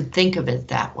 You could think of it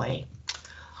that way.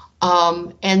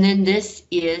 And then this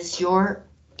is your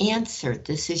answer.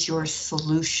 This is your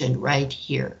solution right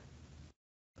here.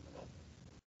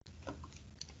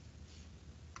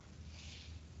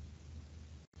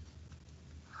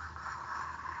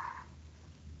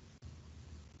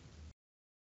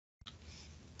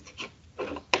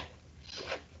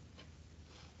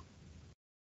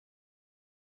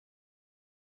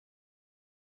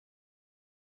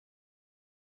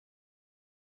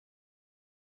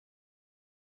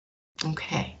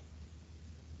 Okay.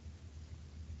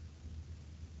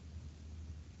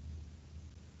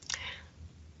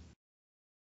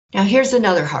 Now here's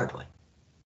another hard one.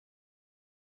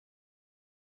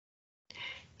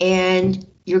 And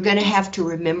you're going to have to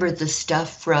remember the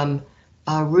stuff from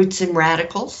roots and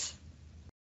radicals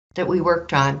that we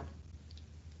worked on.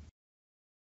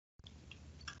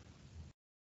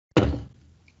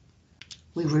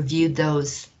 We reviewed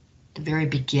those at the very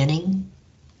beginning.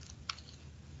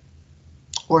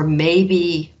 Or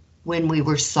maybe when we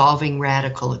were solving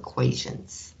radical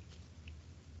equations.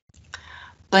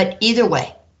 But either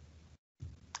way,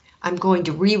 I'm going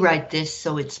to rewrite this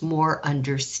so it's more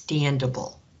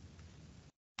understandable.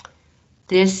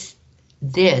 This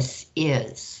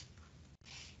is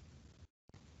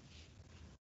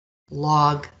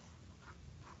log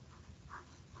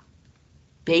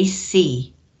base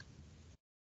C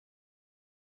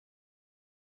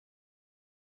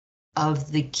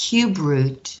of the cube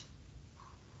root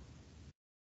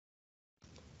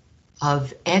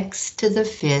of x to the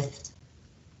 5th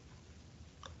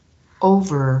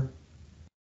over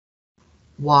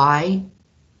y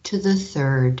to the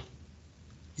 3rd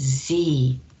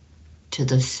z to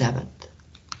the 7th.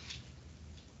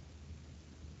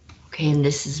 Okay, and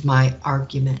this is my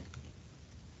argument.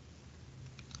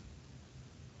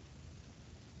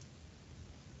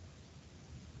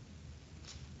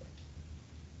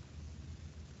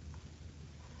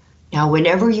 Now,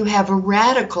 whenever you have a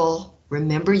radical,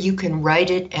 remember you can write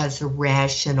it as a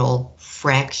rational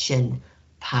fraction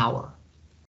power.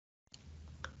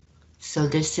 So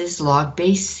this is log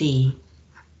base C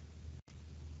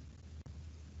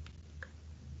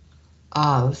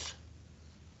of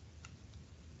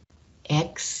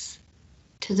x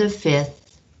to the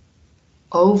 5th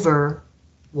over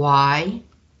y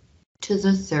to the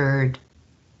 3rd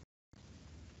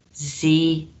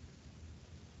z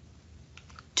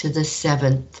to the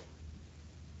 7th,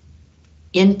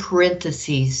 in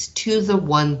parentheses, to the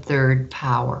 1/3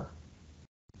 power.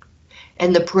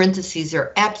 And the parentheses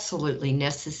are absolutely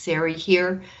necessary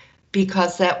here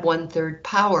because that 1/3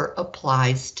 power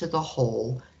applies to the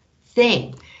whole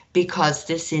thing, because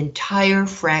this entire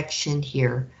fraction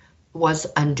here was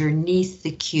underneath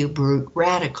the cube root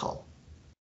radical.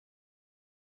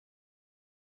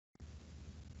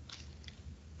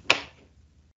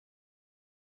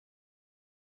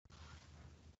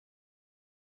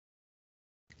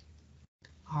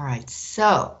 All right,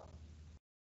 so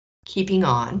keeping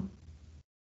on.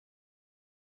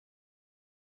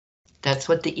 That's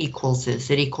what the equals is.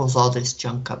 It equals all this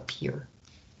junk up here.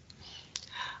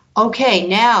 Okay,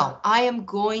 now I am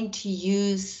going to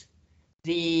use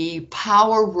the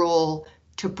power rule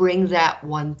to bring that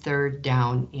 1/3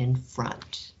 down in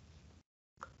front.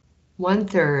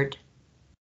 1/3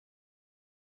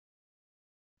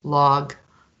 log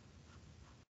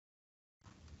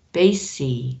base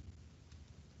C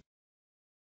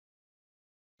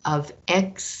of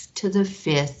x to the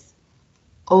 5th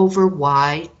over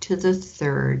y to the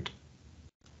 3rd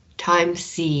times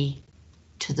c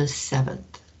to the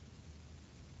 7th.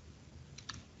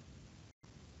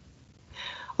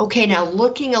 Okay, now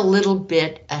looking a little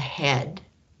bit ahead,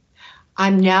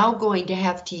 I'm now going to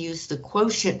have to use the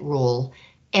quotient rule,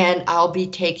 and I'll be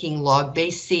taking log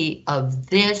base C of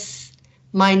this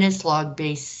minus log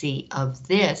base C of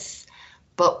this,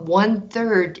 but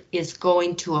 1/3 is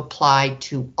going to apply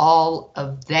to all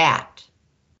of that.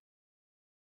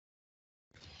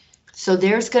 So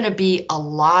there's going to be a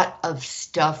lot of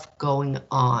stuff going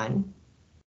on.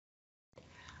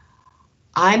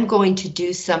 I'm going to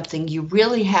do something you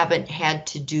really haven't had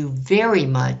to do very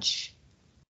much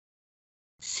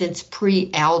since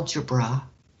pre-algebra,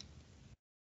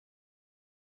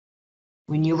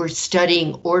 when you were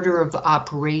studying order of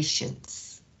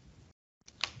operations.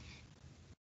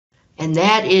 And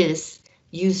that is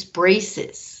use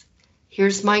braces.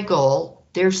 Here's my goal.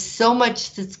 There's so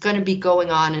much that's going to be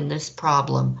going on in this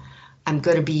problem. I'm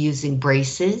going to be using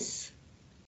braces.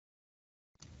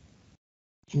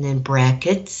 and then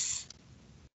brackets,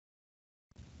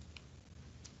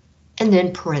 and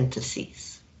then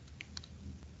parentheses.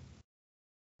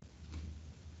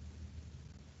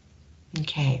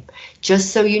 Okay,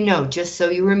 just so you know, just so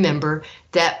you remember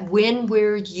that when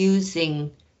we're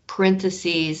using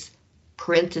parentheses,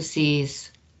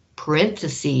 parentheses,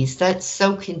 parentheses, that's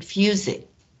so confusing.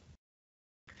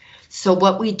 So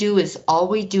what we do is, all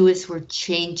we do is we're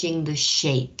changing the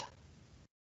shape.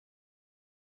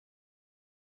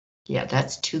 Yeah,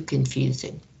 that's too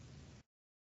confusing.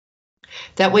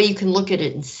 That way you can look at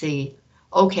it and see,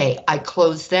 okay, I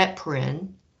close that paren,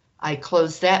 I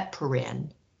close that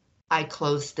paren, I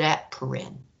close that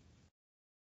paren.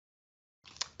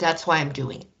 That's why I'm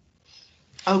doing it.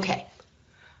 Okay,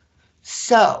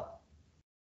 so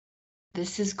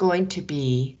this is going to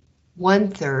be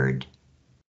 1/3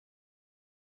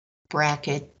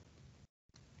 bracket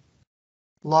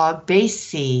log base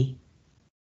C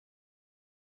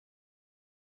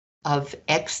of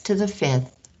x to the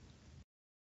 5th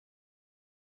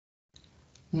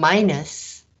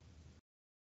minus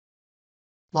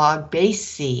log base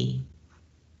C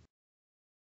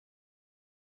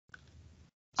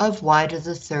of y to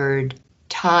the 3rd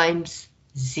times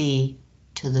z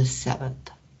to the 7th.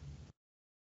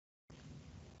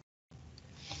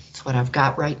 That's what I've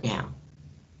got right now.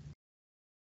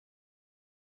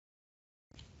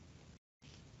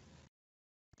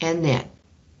 And then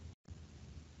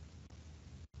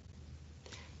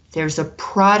there's a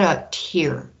product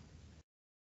here.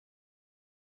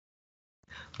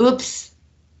 Oops.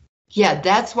 Yeah,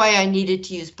 that's why I needed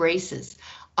to use braces.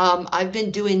 I've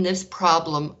been doing this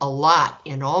problem a lot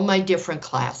in all my different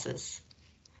classes.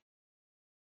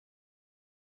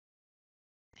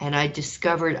 And I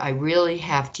discovered I really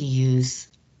have to use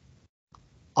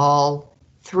all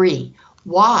three.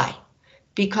 Why?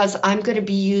 Because I'm going to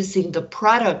be using the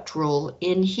product rule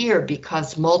in here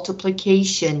because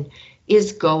multiplication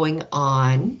is going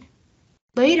on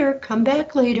later. Come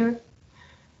back later.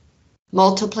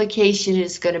 Multiplication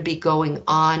is going to be going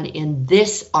on in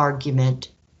this argument.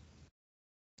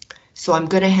 So I'm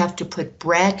going to have to put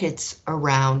brackets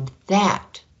around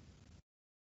that.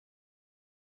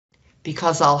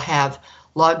 Because I'll have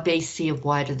log base C of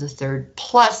y to the 3rd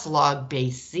plus log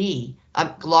base C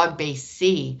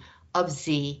of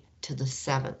z to the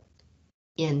 7th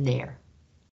in there.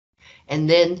 And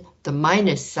then the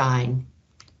minus sign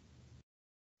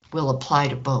will apply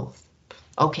to both.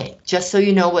 Okay, just so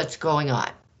you know what's going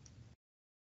on.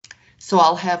 So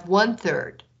I'll have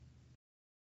 1/3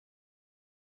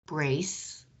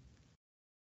 brace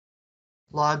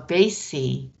log base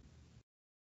C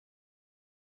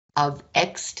of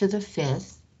x to the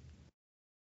 5th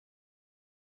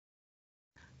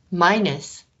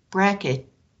minus bracket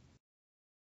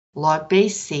log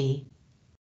base C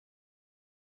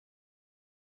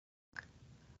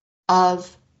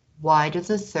of y to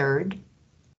the 3rd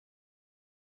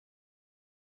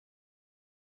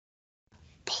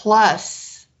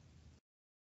plus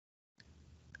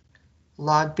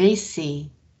log base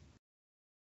C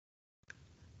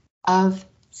of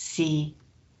c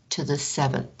to the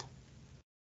 7th.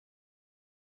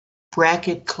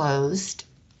 Bracket closed,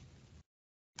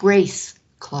 brace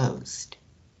closed.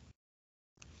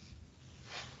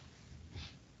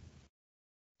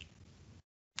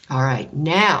 All right,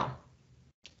 now,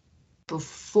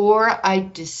 before I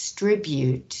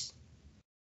distribute,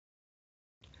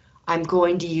 I'm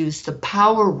going to use the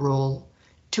power rule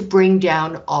to bring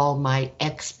down all my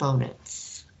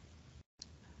exponents.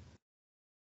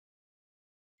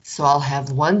 So I'll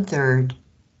have 1/3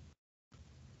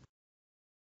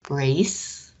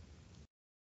 brace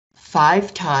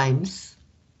 5 times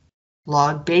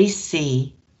log base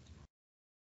C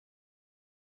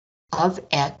of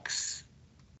x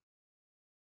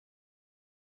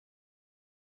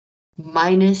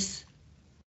minus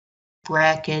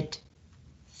bracket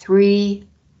 3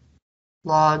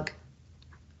 log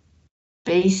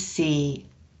base C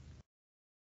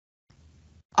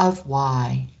of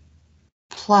y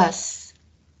plus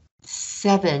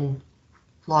 7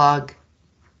 log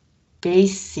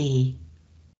base C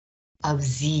of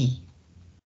z.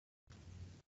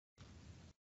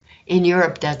 In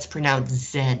Europe, that's pronounced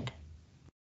Z. And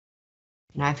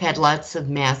I've had lots of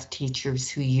math teachers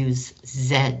who use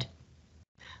Z,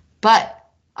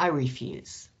 but I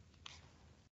refuse.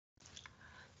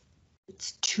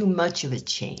 It's too much of a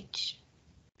change.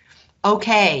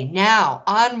 Okay, now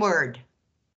onward.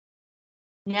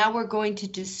 Now we're going to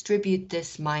distribute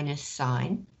this minus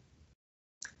sign.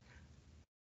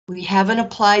 We haven't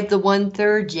applied the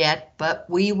 1/3 yet, but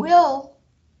we will.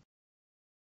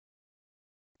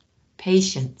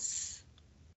 Patience.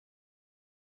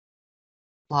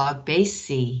 log base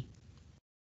C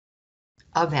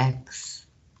of X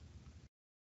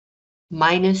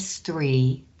minus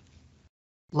 3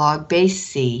 log base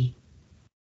C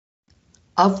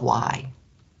of Y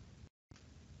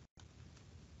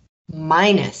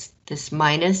minus, this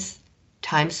minus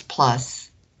times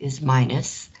plus is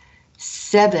minus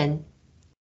 7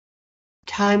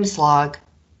 times log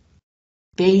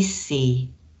base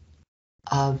C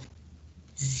of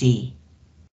Z.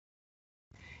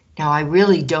 Now I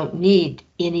really don't need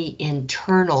any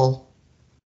internal,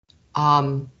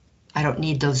 I don't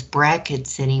need those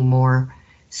brackets anymore,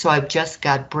 so I've just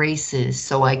got braces,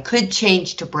 so I could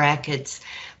change to brackets,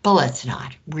 but let's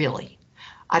not, really.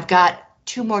 I've got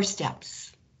 2 more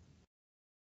steps.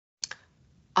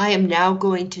 I am now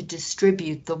going to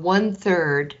distribute the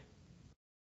 1/3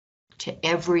 to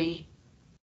every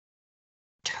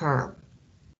term.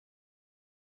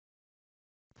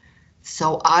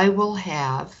 So I will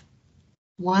have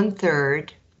 1/3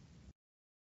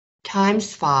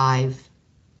 times 5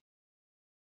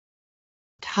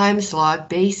 times log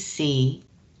base C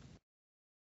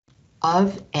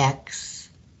of X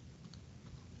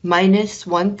minus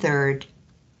 1/3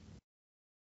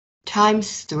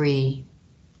 times 3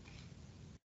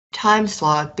 times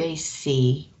log base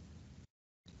C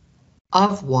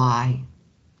of Y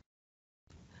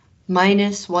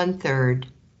minus 1/3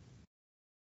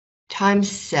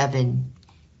 times 7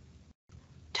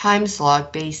 times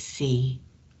log base C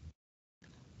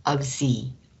of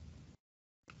Z.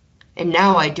 And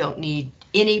now I don't need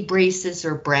any braces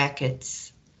or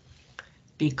brackets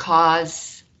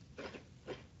because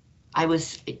you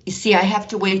see, I have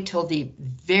to wait till the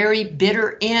very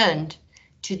bitter end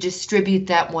to distribute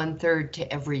that 1/3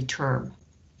 to every term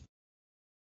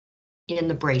in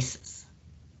the braces.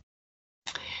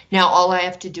 Now all I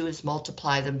have to do is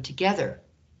multiply them together.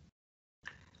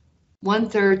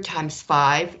 1/3 times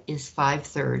 5 is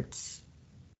 5/3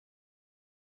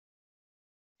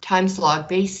 times log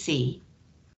base C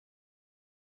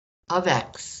of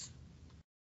X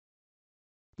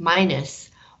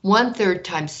minus 1/3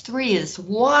 times 3 is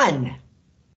 1.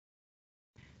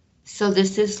 So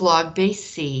this is log base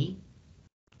C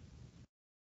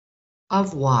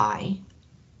of Y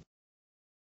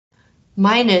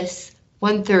minus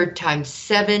 1/3 times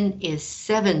 7 is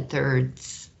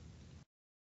 7/3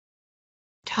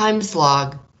 times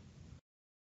log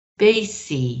base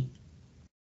C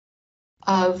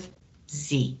of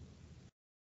Z.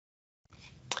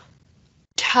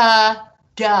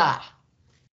 Ta-da!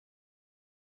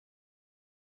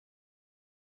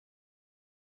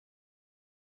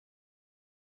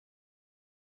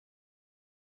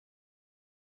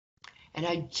 And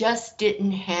I just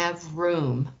didn't have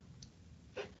room.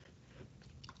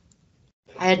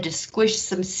 I had to squish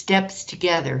some steps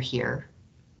together here.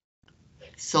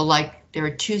 So like there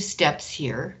are 2 steps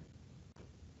here.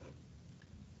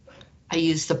 I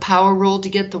use the power rule to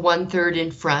get the 1/3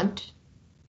 in front.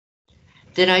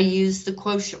 Then I use the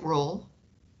quotient rule.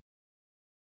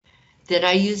 Then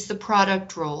I use the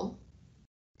product rule.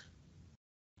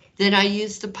 Then I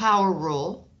use the power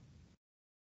rule.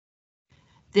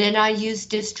 Then I use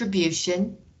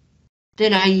distribution.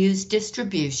 Then I use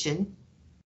distribution.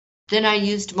 Then I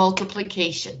used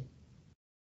multiplication.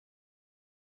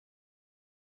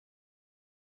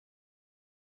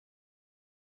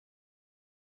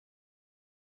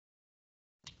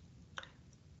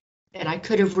 And I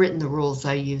could have written the rules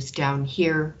I used down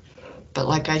here, but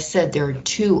like I said, there are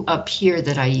 2 up here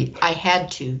that I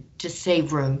had to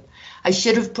save room. I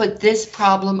should have put this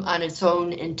problem on its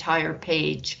own entire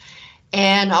page,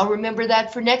 and I'll remember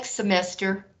that for next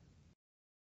semester,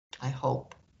 I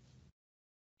hope.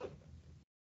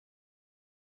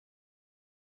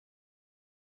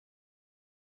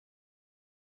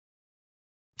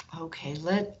 Okay,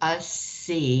 let us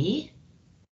see.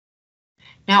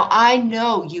 Now I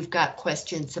know you've got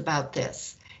questions about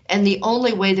this, and the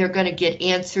only way they're going to get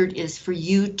answered is for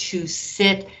you to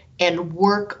sit and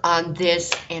work on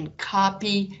this and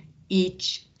copy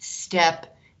each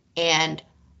step and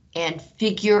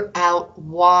figure out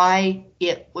why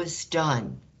it was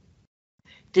done.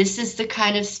 This is the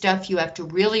kind of stuff you have to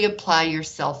really apply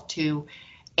yourself to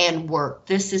and work.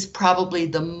 This is probably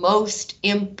the most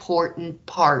important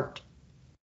part,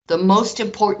 the most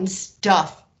important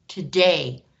stuff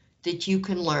today that you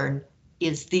can learn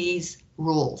is these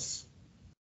rules.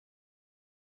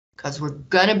 Because we're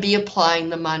gonna be applying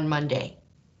them on Monday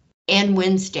and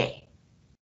Wednesday.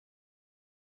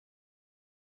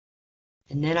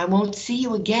 And then I won't see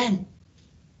you again.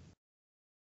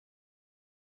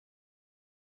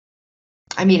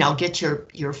 I mean, I'll get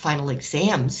your final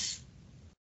exams.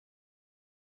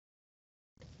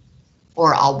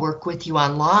 or I'll work with you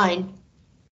online.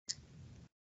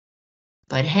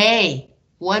 But hey,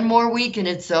 one more week and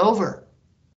it's over.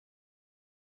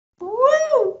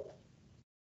 Woo!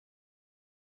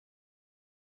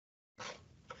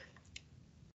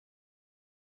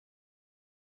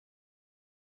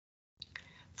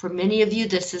 For many of you,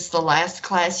 this is the last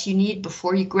class you need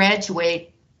before you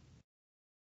graduate.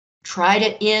 Try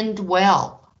to end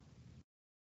well.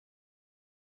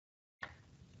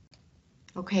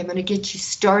 Okay, I'm going to get you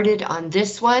started on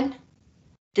this one.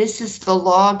 This is the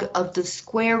log of the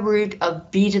square root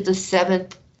of b to the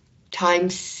 7th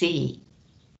times c.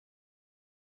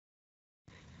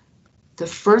 The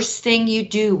first thing you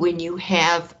do when you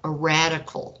have a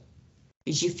radical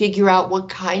is you figure out what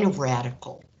kind of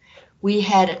radical. We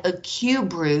had a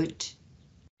cube root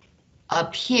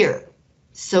up here,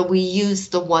 so we use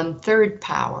the 1/3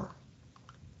 power.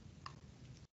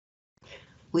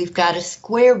 We've got a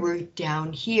square root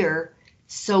down here,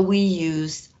 so we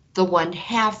use the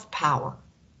 1/2 power.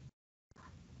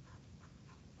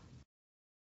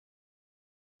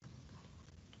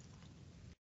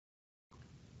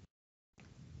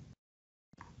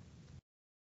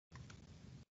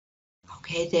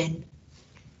 Okay, then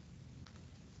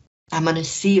I'm going to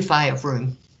see if I have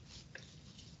room.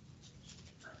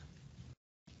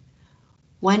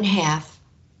 1/2,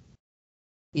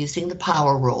 using the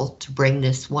power rule to bring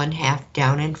this 1/2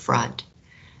 down in front,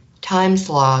 times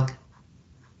log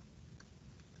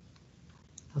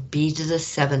of b to the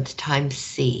 7th times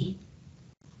c.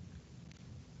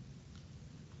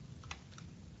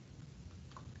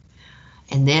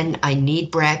 And then I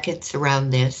need brackets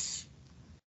around this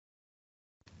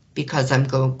because I'm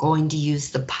going to use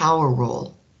the power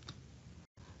rule.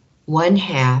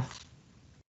 1/2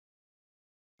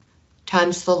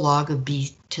 times the log of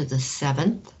b to the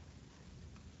 7th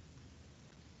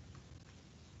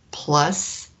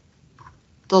plus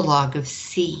the log of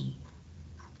c.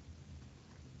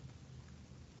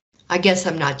 I guess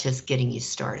I'm not just getting you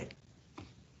started.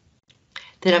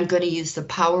 Then I'm going to use the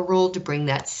power rule to bring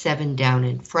that 7 down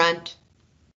in front.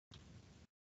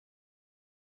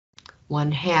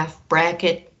 1/2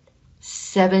 bracket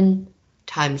 7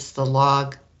 times the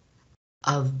log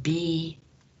of b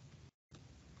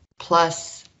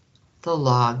plus the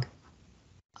log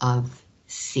of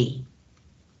c.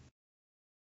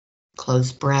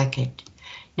 Close bracket.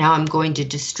 Now I'm going to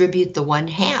distribute the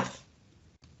 1/2.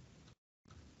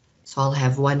 So I'll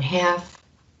have 1/2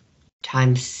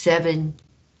 times 7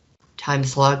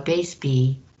 times log base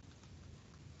b.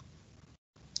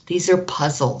 These are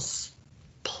puzzles.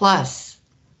 Plus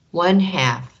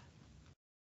 1/2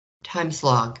 times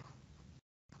log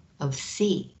of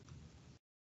c.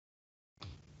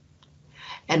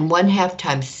 And 1/2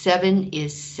 times 7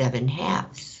 is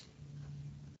 7/2.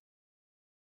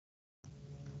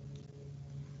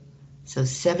 So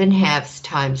 7/2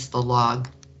 times the log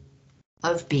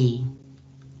of b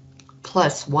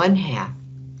plus 1/2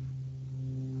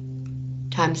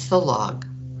 times the log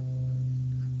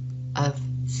of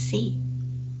c.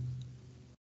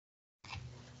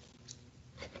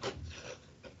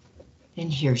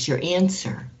 And here's your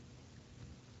answer.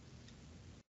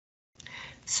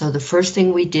 So the first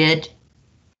thing we did,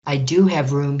 I do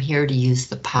have room here to use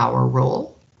the power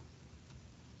rule.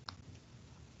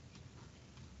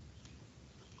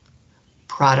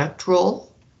 Product rule.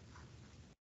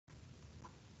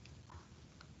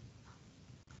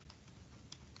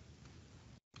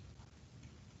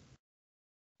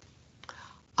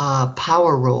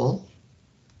 Power rule.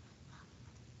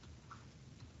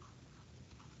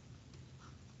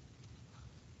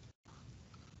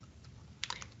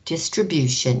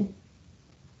 Distribution.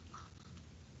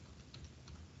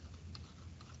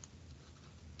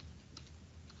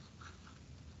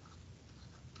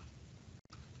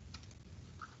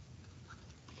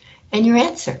 And your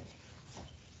answer.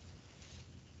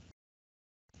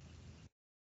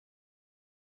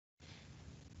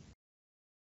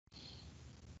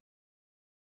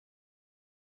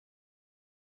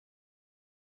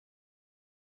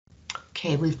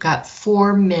 Okay, we've got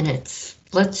 4 minutes.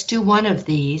 Let's do one of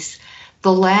these.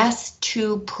 The last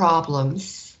 2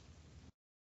 problems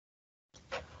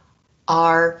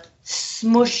are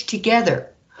smushed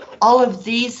together. All of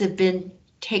these have been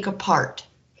take apart.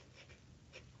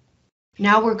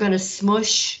 Now we're going to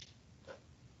smush.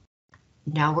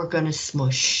 Now we're going to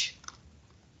smush.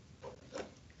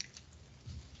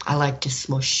 I like to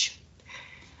smush.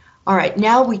 All right,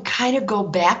 now we kind of go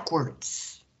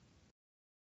backwards.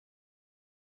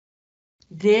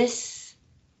 This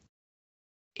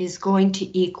is going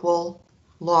to equal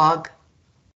log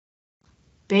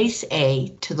base A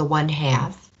to the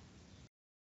 1/2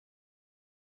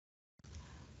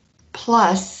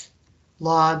 plus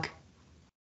log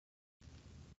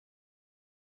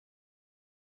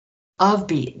of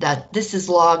b. This is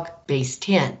log base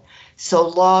 10. So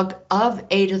log of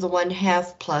a to the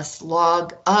 1/2 plus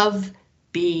log of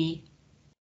b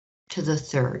to the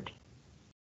 3rd.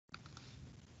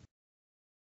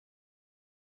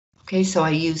 Okay, so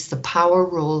I use the power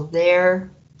rule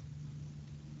there.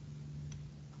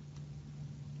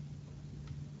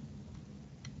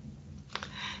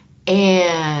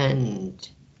 And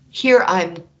here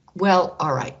well,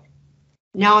 all right.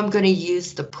 Now I'm going to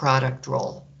use the product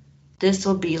rule. This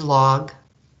will be log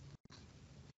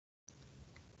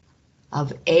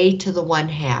of a to the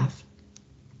 1/2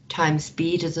 times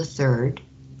b to the 3rd.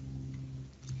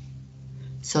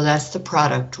 So that's the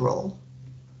product rule.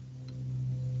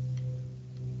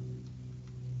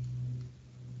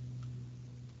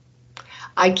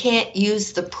 I can't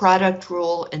use the product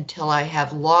rule until I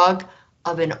have log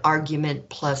of an argument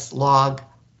plus log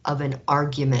of an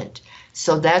argument.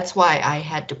 So that's why I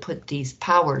had to put these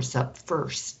powers up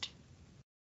first.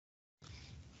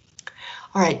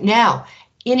 All right, now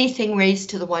anything raised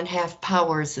to the 1/2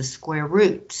 power is a square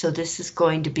root. So this is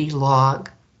going to be log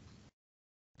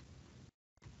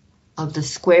of the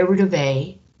square root of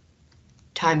a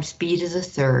times b to the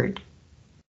 3rd.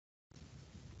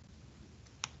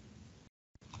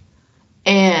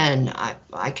 And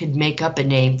I could make up a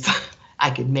name. I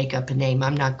could make up a name.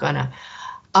 I'm not gonna.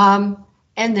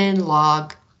 And then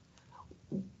log.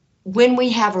 When we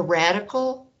have a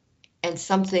radical and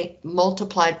something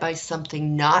multiplied by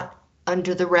something not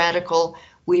under the radical,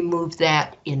 we move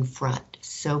that in front.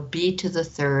 So b to the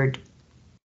 3rd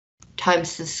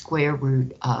times the square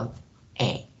root of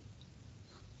a.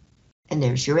 And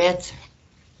there's your answer.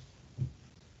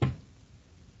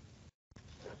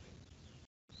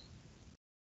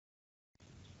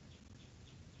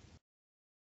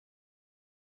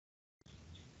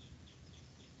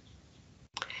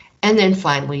 And then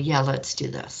finally, yeah, let's do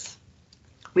this.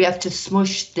 We have to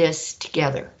smush this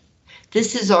together.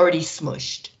 This is already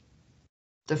smushed,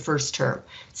 the first term.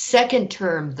 Second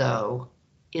term, though,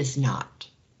 is not.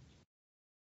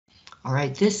 All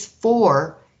right, this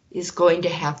 4 is going to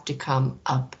have to come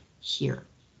up here.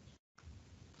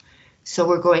 So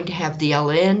we're going to have the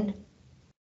ln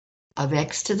of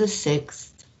x to the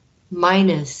 6th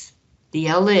minus the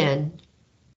ln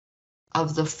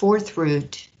of the 4th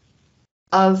root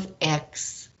of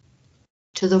x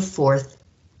to the 4th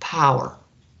power.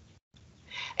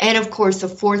 And of course, a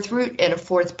 4th root and a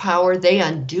 4th power, they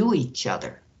undo each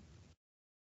other.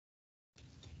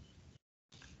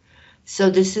 So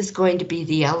this is going to be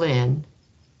the ln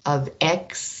of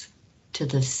x to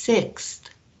the 6th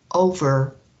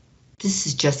over, this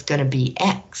is just going to be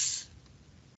x.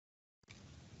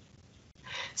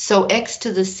 So x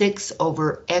to the 6th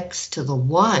over x to the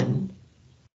 1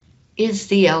 is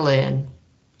the ln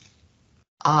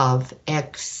of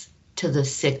x to the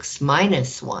 6th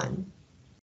minus 1.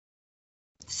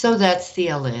 So that's the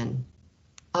ln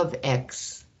of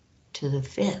x to the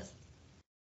 5th.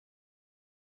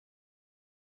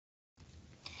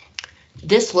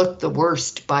 This looked the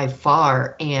worst by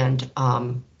far, and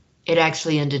it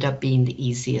actually ended up being the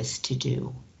easiest to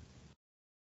do.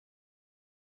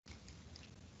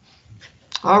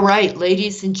 All right,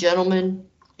 ladies and gentlemen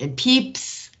and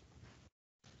peeps.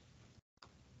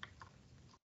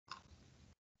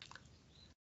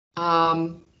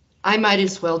 I might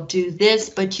as well do this,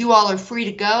 but you all are free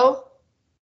to go.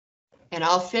 And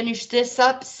I'll finish this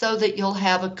up so that you'll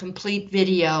have a complete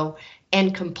video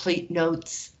and complete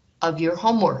notes of your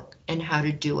homework and how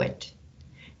to do it.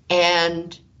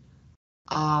 And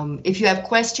if you have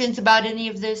questions about any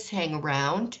of this, hang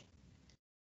around.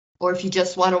 Or if you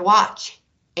just want to watch,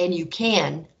 and you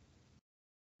can,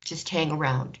 just hang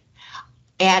around.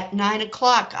 At 9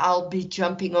 o'clock, I'll be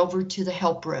jumping over to the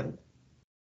help room.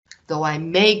 Though I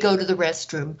may go to the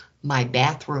restroom, my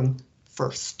bathroom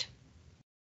first.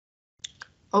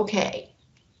 Okay.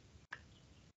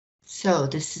 So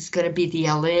this is going to be the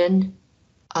ln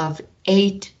of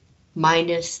 8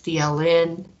 minus the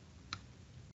ln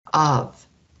of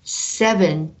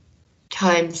 7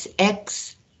 times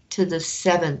x to the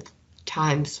 7th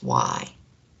times y.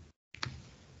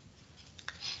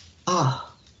 Oh.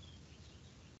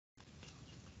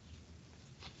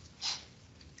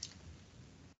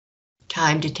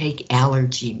 Time to take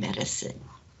allergy medicine.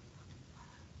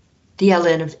 The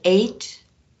ln of 8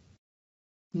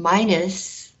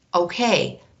 minus,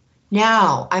 okay,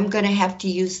 now I'm going to have to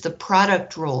use the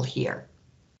product rule here.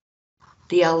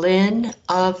 The ln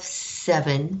of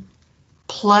 7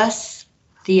 plus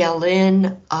the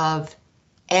ln of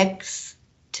x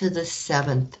to the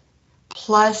 7th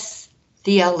plus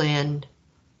the ln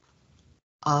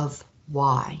of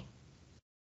y.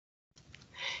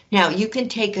 Now you can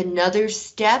take another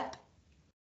step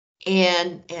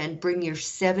and bring your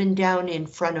 7 down in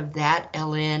front of that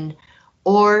ln,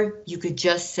 or you could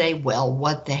just say, well,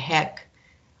 what the heck?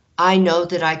 I know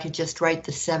that I could just write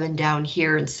the 7 down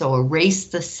here, and so erase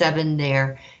the 7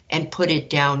 there and put it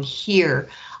down here.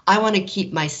 I want to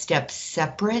keep my steps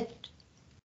separate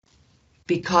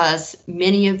because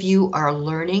many of you are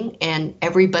learning and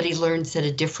everybody learns at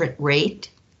a different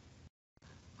rate.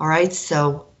 All right,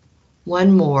 so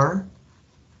one more,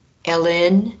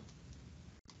 ln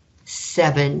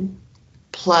 7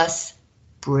 plus,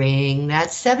 bring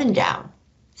that 7 down,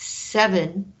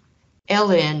 7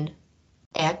 ln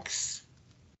x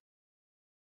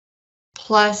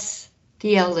plus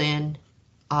the ln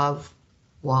of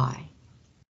y.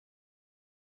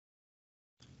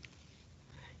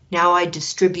 Now I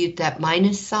distribute that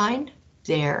minus sign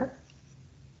there,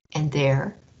 and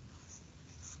there,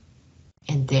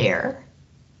 and there.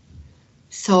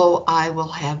 So I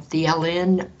will have the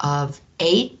ln of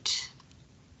 8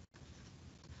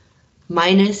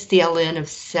 minus the ln of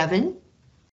 7.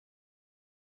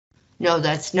 No,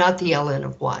 that's not the ln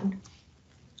of 1.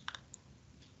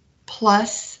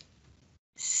 Plus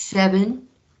 7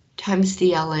 times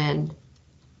the ln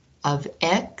of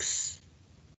x.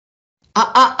 I'm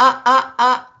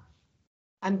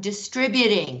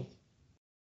distributing.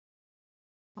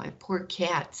 My poor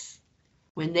cats.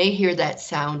 When they hear that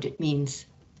sound, it means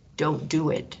don't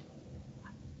do it.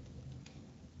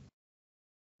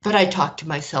 But I talk to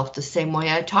myself the same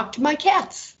way I talk to my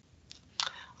cats.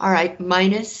 All right,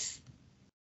 minus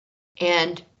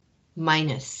and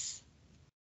minus.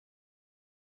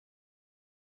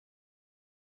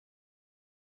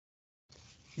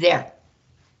 There.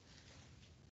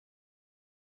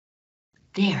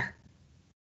 There.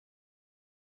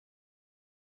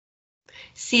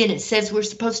 See, and it says we're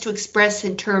supposed to express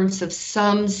in terms of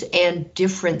sums and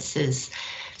differences.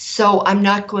 So I'm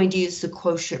not going to use the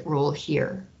quotient rule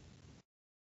here.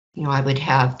 You know, I would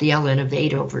have the ln of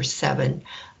 8 over 7.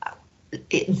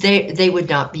 They would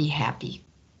not be happy.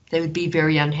 They would be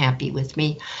very unhappy with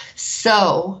me.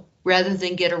 So rather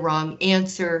than get a wrong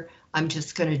answer, I'm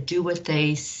just going to do what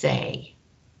they say.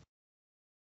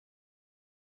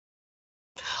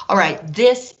 All right,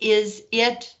 this is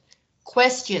it.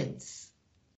 Questions?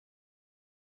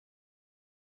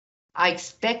 I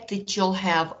expect that you'll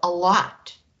have a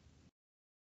lot.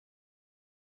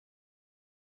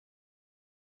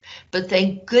 But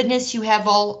thank goodness you have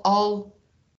all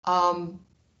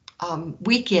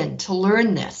weekend to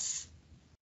learn this.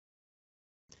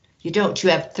 You don't. You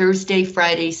have Thursday,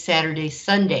 Friday, Saturday,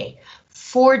 Sunday.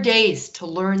 4 days to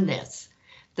learn this.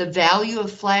 The value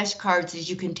of flashcards is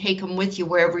you can take them with you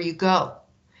wherever you go.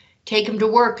 Take them to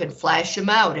work and flash them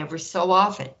out every so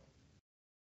often.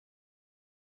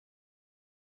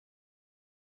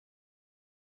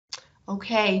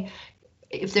 Okay,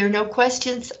 if there are no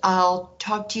questions, I'll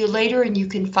talk to you later, and you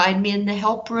can find me in the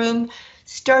help room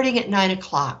starting at 9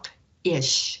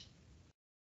 o'clock-ish.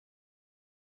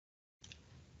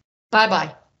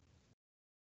 Bye-bye.